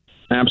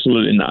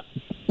 Absolutely not.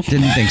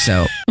 Didn't think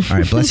so. All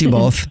right, bless you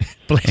both.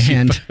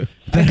 And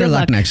better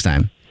luck next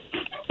time.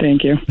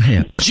 Thank you.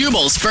 Yeah.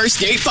 Jubal's first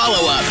date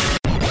follow-up.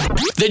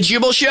 The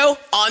Jubal Show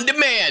on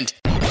demand.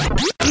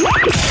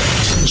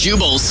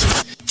 Jubal's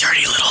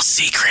dirty little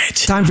secret.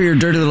 Time for your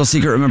dirty little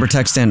secret. Remember,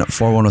 text in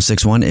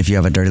 41061. If you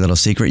have a dirty little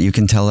secret, you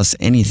can tell us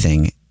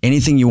anything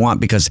you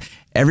want, because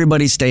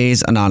everybody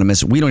stays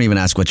anonymous. We don't even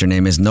ask what your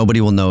name is.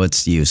 Nobody will know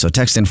it's you. So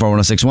text in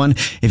 41061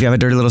 if you have a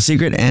dirty little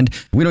secret, and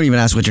we don't even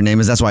ask what your name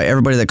is. That's why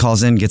everybody that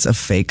calls in gets a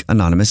fake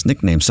anonymous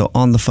nickname. So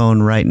on the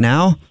phone right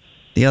now,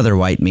 the other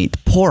white meat,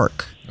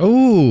 Pork.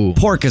 Ooh.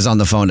 Pork is on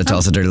the phone to tell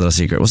us a dirty little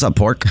secret. What's up,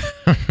 Pork?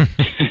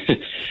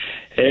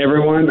 Hey,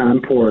 everyone.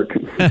 I'm Pork.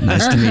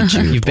 Nice to meet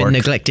you. You've been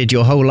neglected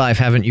your whole life,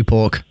 haven't you,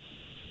 Pork?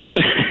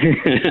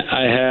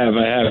 I have.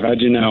 How'd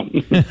you know?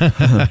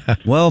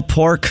 Well,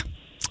 Pork,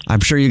 I'm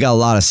sure you got a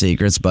lot of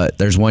secrets, but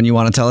there's one you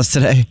want to tell us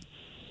today?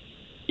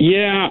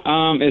 Yeah,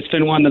 it's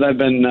been one that I've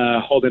been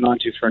holding on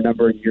to for a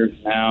number of years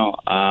now.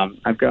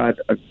 I've got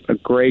a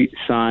great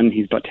son.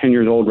 He's about 10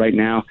 years old right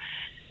now.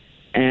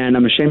 And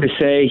I'm ashamed to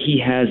say he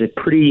has a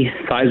pretty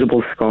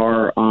sizable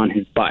scar on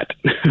his butt,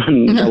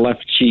 on the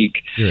left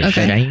cheek. You're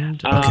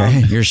ashamed?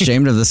 Okay. You're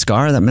ashamed of the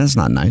scar? That's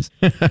not nice.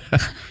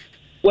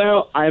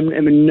 Well, I'm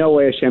in no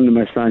way ashamed of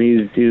my son.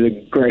 He's a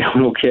great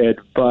little kid.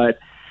 But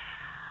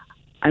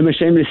I'm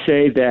ashamed to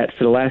say that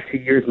for the last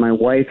few years, my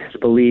wife has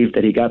believed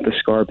that he got the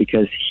scar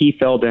because he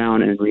fell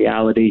down. And in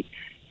reality,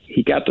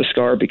 he got the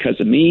scar because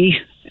of me.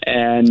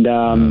 And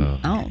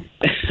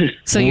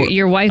So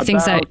your wife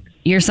thinks that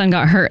your son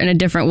got hurt in a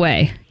different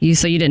way.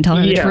 So you didn't tell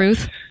her the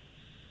truth?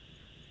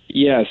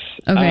 Yes.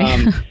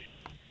 Okay.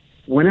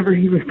 Whenever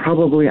he was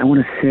probably, I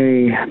want to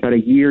say, about a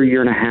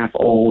year and a half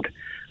old,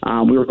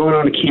 we were going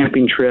on a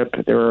camping trip.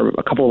 There were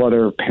a couple of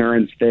other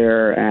parents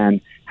there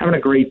and having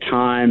a great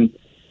time.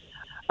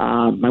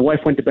 My wife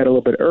went to bed a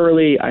little bit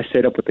early. I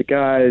stayed up with the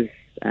guys,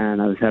 and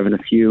I was having a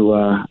few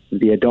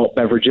the adult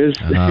beverages.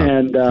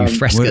 And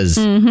frescas.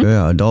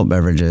 Yeah, adult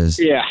beverages.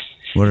 Yeah.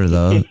 What are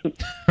those?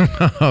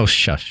 Oh,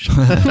 shush. So,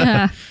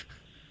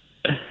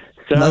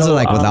 those are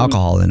like with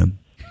alcohol in them.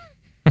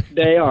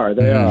 They are.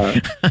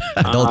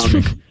 Adults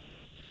drink.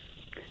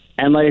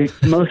 And like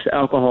most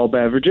alcohol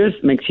beverages,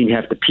 makes you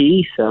have to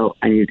pee. So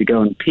I needed to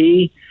go and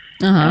pee.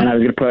 And I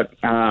was going to put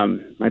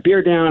my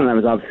beer down, and I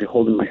was obviously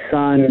holding my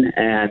son,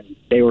 and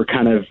they were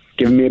kind of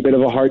giving me a bit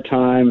of a hard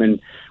time,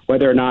 and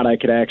whether or not I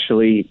could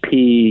actually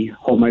pee,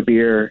 hold my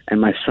beer,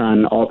 and my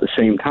son all at the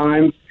same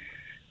time.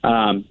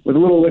 With a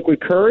little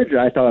liquid courage,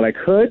 I thought I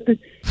could.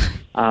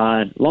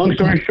 Long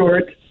story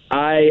short,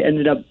 I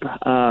ended up,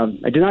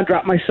 I did not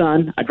drop my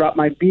son. I dropped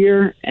my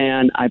beer,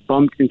 and I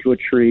bumped into a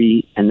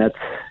tree, and that's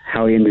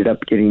how he ended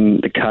up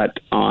getting the cut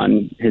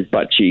on his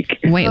butt cheek.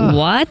 Wait,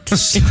 what?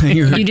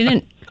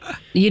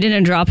 You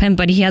didn't drop him,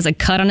 but he has a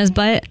cut on his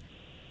butt?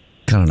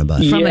 Cut on a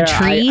butt. From a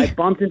tree? I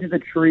bumped into the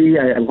tree.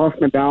 I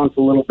lost my balance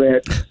a little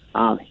bit.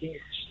 He's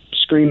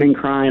screaming,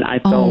 crying. I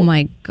felt oh,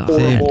 my God.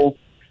 horrible.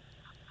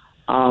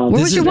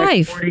 Where was your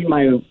wife?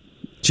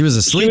 She was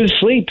asleep. She was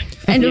asleep.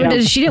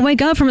 And she didn't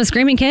wake up from a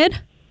screaming kid?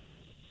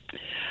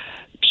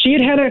 She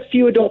had a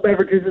few adult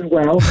beverages as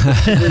well.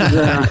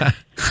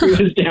 She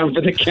was down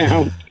for the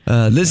count.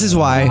 This is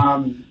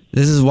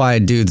why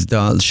dudes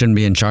shouldn't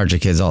be in charge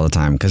of kids all the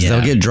time, because they'll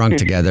get drunk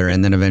together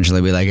and then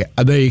eventually be like,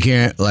 I bet you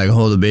can't like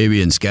hold a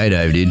baby and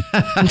skydive,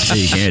 dude. So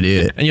you can't do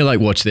it. And you're like,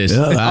 watch this.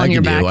 I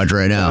can do it. Watch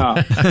right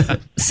now.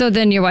 So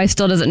then your wife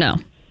still doesn't know?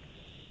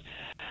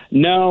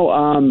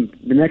 No,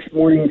 the next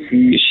morning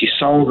she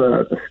saw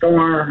the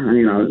scar,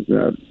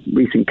 the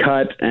recent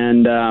cut,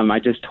 and I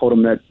just told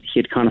him that he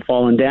had kind of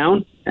fallen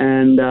down,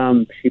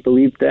 and she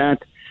believed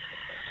that.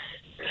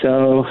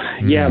 So,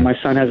 yeah, my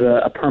son has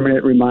a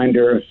permanent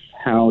reminder of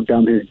how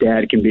dumb his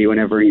dad can be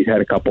whenever he's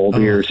had a couple of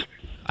beers.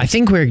 I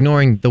think we're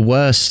ignoring the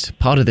worst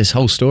part of this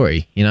whole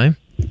story, you know?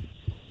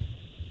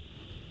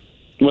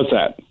 What's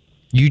that?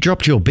 You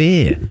dropped your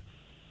beer.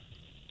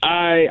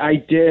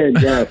 I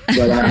did, yes.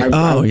 But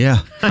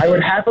I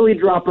would happily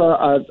drop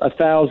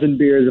 1,000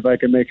 beers if I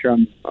could make sure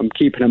I'm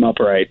keeping them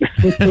upright.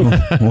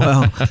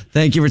 Well,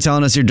 thank you for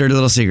telling us your dirty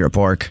little secret,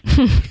 Pork.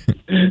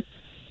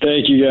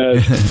 Thank you,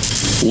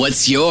 guys.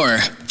 What's your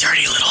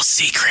dirty little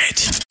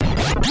secret?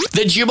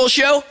 The Jubal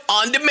Show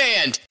on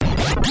demand.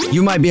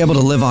 You might be able to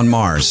live on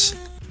Mars.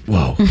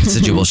 Whoa. It's the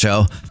Jubal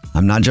Show.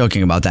 I'm not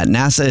joking about that.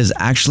 NASA is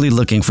actually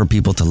looking for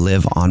people to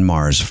live on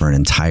Mars for an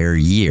entire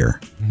year.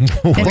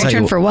 In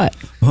return for what?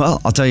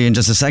 Well, I'll tell you in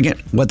just a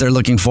second what they're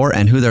looking for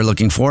and who they're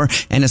looking for.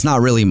 And it's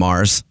not really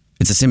Mars.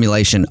 It's a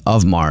simulation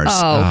of Mars.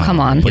 Oh, come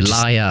on. You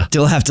liar.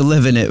 Still have to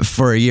live in it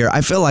for a year. I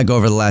feel like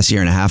over the last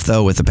year and a half,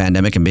 though, with the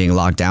pandemic and being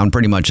locked down,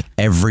 pretty much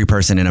every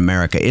person in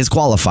America is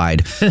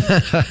qualified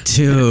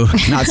to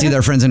not see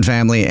their friends and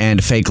family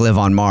and fake live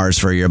on Mars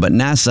for a year. But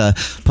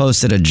NASA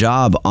posted a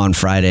job on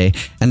Friday,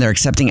 and they're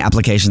accepting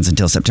applications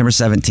until September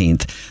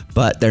 17th.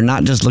 But they're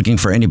not just looking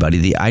for anybody.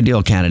 The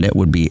ideal candidate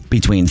would be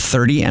between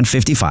 30 and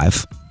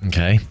 55.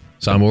 Okay.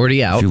 So I'm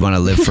already out. If you want to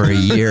live for a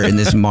year in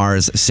this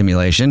Mars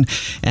simulation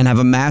and have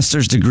a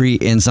master's degree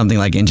in something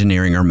like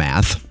engineering or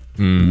math.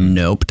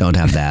 Nope, don't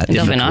have that.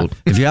 Definitely not.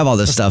 If you have all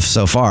this stuff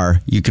so far,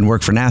 you can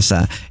work for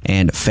NASA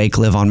and fake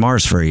live on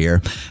Mars for a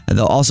year. And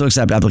they'll also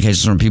accept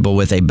applications from people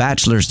with a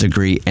bachelor's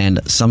degree and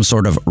some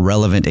sort of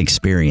relevant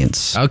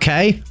experience.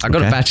 Okay, I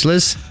got a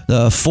bachelor's.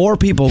 The 4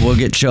 people will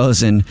get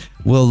chosen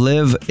will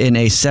live in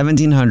a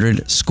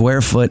 1,700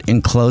 square foot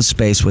enclosed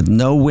space with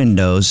no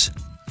windows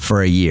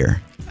for a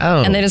year.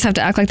 Oh. And they just have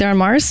to act like they're on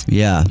Mars?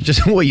 Yeah.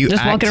 Just what you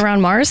Just walking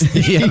around Mars?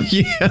 Yeah,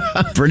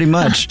 pretty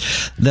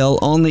much. They'll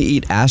only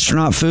eat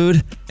astronaut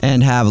food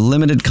and have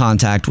limited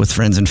contact with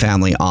friends and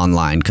family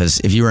online. Because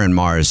if you were in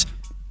Mars,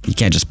 you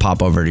can't just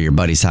pop over to your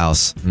buddy's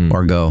house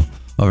or go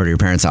over to your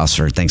parents' house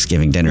for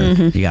Thanksgiving dinner.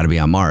 You got to be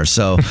on Mars.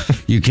 So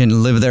you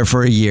can live there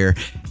for a year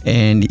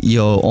and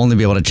you'll only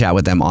be able to chat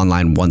with them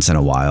online once in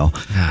a while.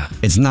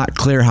 It's not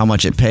clear how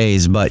much it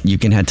pays, but you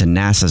can head to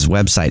NASA's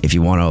website if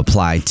you want to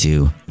apply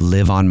to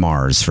live on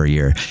Mars for a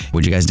year.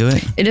 Would you guys do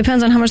it? It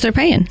depends on how much they're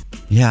paying.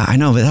 Yeah, I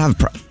know,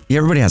 but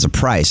everybody has a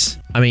price.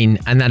 I mean,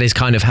 and that is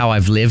kind of how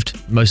I've lived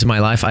most of my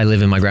life. I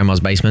live in my grandma's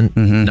basement,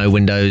 no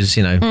windows,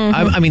 you know.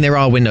 I mean, there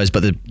are windows,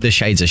 but the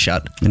shades are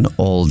shut. An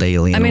old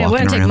alien. I mean, it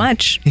wouldn't take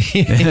much,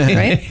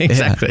 right?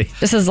 Exactly.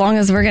 Just as long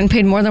as we're getting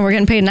paid more than we're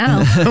getting paid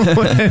now.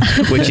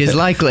 Which is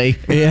likely.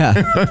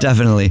 Yeah,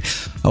 definitely.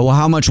 Well,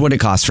 how much would it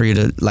cost for you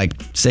to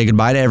say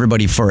goodbye to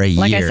everybody for a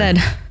year? Like I said,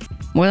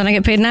 more than I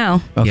get paid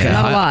now. Okay.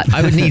 Not a lot.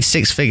 I would need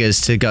 6 figures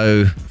to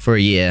go for a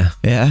year.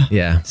 Yeah?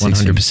 Yeah,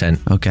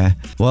 100%. Okay.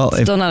 Well,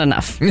 Still not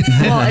enough.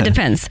 Well, it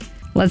depends.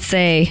 Let's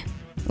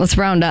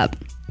round up.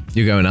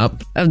 You're going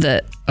up? Of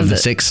the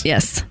 6?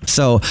 Yes.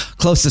 So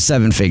close to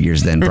 7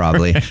 figures then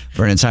probably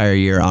for an entire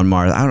year on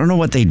Mars. I don't know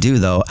what they do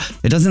though.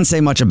 It doesn't say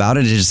much about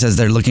it. It just says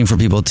they're looking for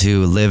people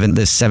to live in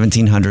this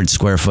 1,700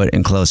 square foot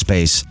enclosed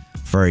space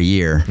for a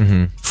year.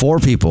 4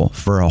 people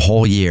for a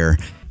whole year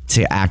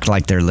to act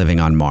like they're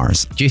living on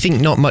Mars. Do you think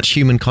not much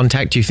human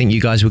contact? Do you think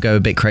you guys would go a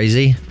bit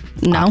crazy?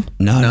 No.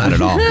 No, not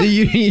at all.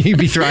 You'd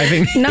be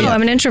thriving. No,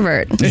 I'm an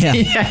introvert. Yeah.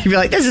 You'd be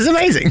like, this is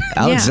amazing.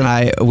 Alex and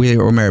I, we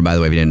were married, by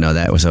the way, we didn't know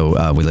that.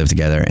 So we live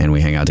together and we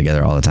hang out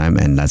together all the time,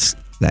 and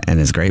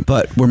it's great.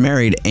 But we're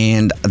married,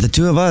 and the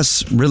two of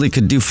us really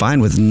could do fine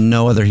with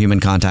no other human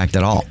contact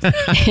at all.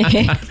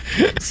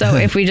 So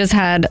if we just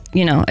had,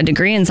 a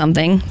degree in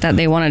something that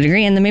they want a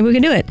degree in, then maybe we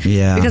could do it.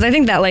 Yeah. Because I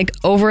think that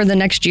over the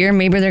next year,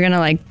 maybe they're going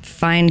to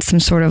find some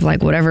sort of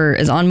whatever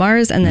is on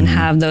Mars and then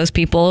have those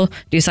people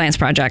do science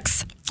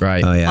projects.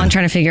 Right. Oh, yeah. On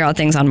trying to figure out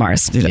things on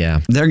Mars. Dude,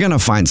 yeah. They're going to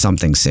find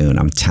something soon,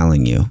 I'm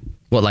telling you.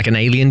 What, like an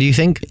alien, do you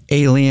think?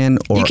 Alien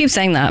or... You keep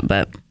saying that,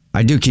 but...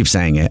 I do keep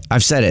saying it.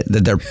 I've said it,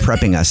 that they're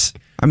prepping us.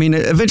 I mean,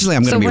 eventually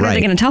I'm going to be right. So when are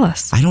they going to tell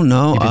us? I don't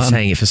know. You've been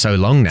saying it for so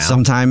long now.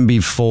 Sometime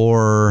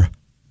before...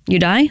 You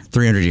die?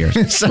 300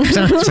 years.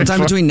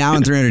 Sometime between now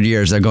and 300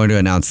 years, they're going to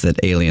announce that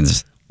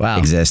aliens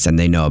exist and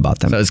they know about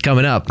them. So it's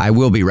coming up. I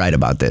will be right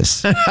about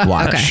this.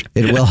 Watch. Okay.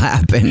 It will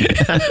happen.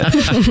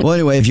 Well,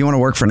 anyway, if you want to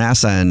work for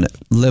NASA and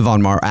live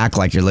on Mars, act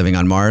like you're living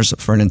on Mars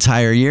for an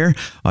entire year,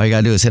 all you got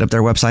to do is hit up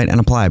their website and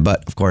apply.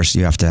 But of course,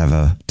 you have to have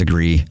a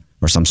degree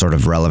or some sort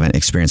of relevant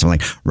experience. I'm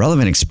like,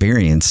 relevant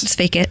experience? Just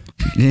fake it.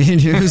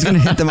 Who's going to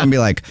hit them and be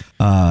like,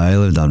 I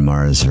lived on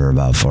Mars for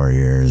about 4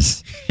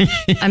 years.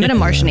 I met a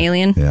Martian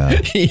alien.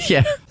 Yeah.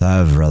 Yeah. I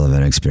have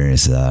relevant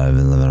experience to that. I've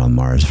been living on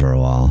Mars for a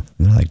while.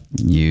 And they're like,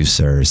 you,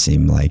 sir,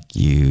 seem like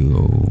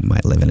you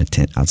might live in a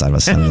tent outside of a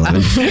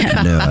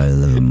 7-Eleven. No, I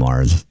live in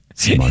Mars.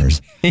 It's Mars.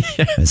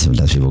 And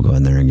sometimes people go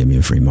in there and give me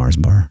a free Mars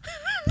bar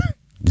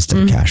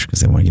instead of cash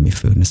because they want to give me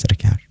food instead of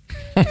cash.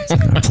 So I'm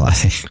going to apply.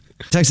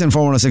 Text in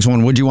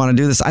 41061. Would you want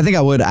to do this? I think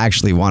I would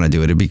actually want to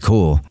do it. It'd be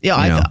cool.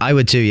 Yeah, I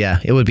would too. Yeah,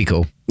 it would be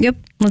cool. Yep,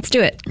 let's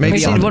do it. Maybe we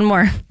just need one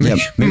more. Yep,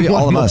 maybe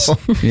all of us.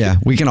 Yeah,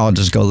 we can all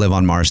just go live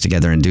on Mars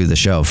together and do the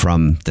show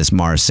from this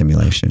Mars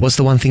simulation. What's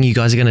the one thing you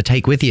guys are going to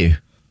take with you?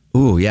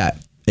 Ooh, yeah.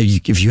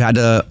 If you had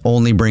to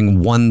only bring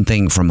one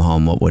thing from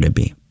home, what would it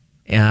be?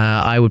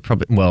 I would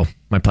probably,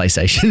 my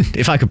PlayStation,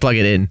 if I could plug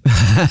it in.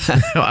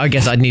 I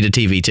guess I'd need a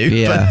TV too.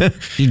 Yeah,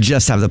 you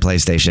just have the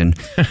PlayStation.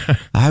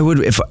 I would,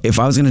 if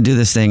I was going to do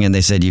this thing and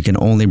they said you can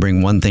only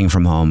bring one thing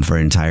from home for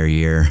an entire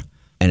year,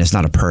 and it's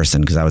not a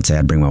person, because I would say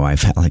I'd bring my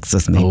wife Alex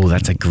with me. Oh,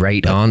 that's a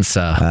great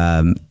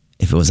answer.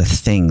 if it was a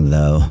thing,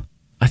 though.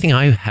 I think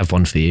I have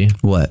one for you.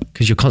 What?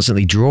 Because you're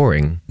constantly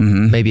drawing.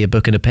 Maybe a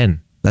book and a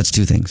pen. That's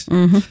two things.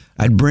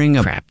 I'd bring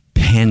a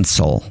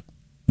pencil.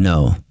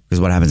 No,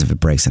 because what happens if it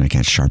breaks and I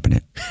can't sharpen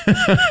it?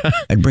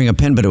 I'd bring a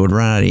pen, but it would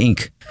run out of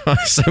ink.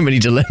 So many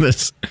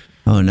dilemmas.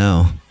 Oh,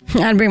 no.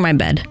 I'd bring my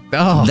bed.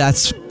 Oh,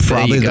 that's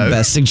probably the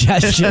best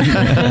suggestion.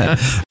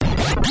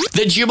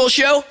 The Jubal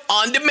Show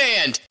on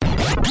demand.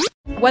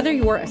 Whether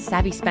you're a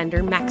savvy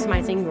spender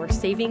maximizing your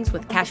savings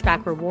with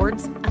cashback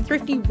rewards, a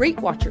thrifty rate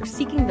watcher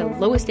seeking the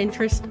lowest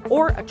interest,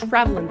 or a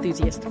travel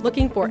enthusiast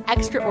looking for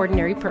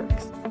extraordinary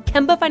perks,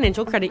 Kemba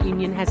Financial Credit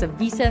Union has a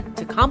visa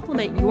to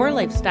complement your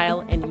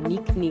lifestyle and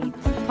unique needs.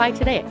 Apply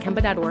today at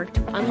Kemba.org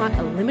to unlock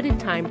a limited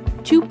time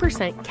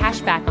 2%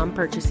 cash back on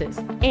purchases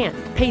and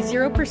pay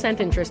 0%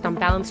 interest on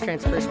balance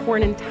transfers for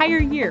an entire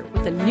year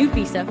with a new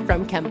visa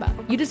from Kemba.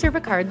 You deserve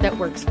a card that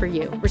works for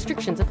you.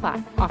 Restrictions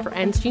apply. Offer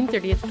ends June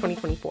 30th,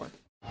 2024.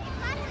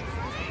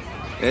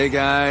 Hey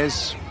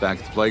guys, back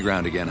at the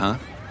playground again, huh?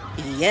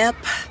 Yep.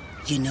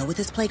 You know what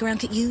this playground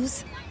could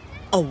use?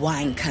 A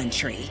wine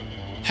country.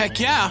 Heck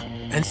yeah,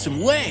 and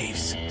some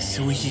waves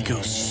so we could go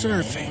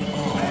surfing.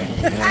 Oh,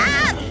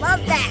 yeah.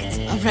 Love that.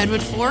 A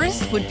redwood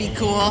forest would be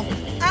cool.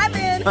 I'm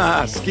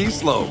in. Ski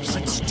slopes.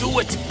 Let's do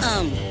it.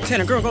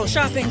 Can a girl go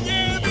shopping?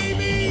 Yeah,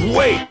 baby.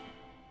 Wait.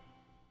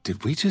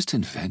 Did we just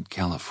invent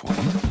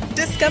California?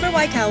 Discover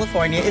why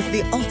California is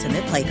the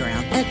ultimate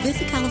playground at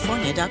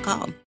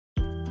visitcalifornia.com.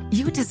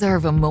 You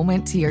deserve a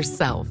moment to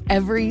yourself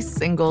every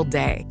single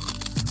day.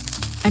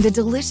 And a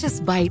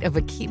delicious bite of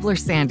a Keebler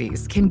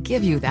Sandies can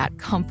give you that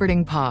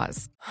comforting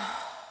pause.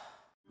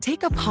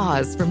 Take a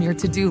pause from your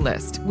to-do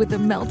list with the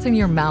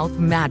melt-in-your-mouth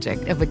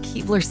magic of a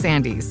Keebler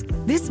Sandies.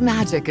 This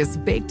magic is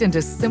baked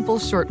into simple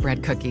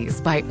shortbread cookies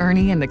by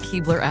Ernie and the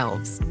Keebler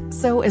Elves.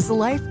 So as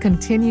life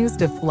continues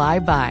to fly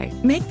by,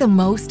 make the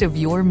most of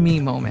your me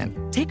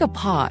moment. Take a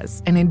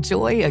pause and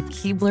enjoy a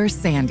Keebler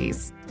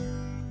Sandies.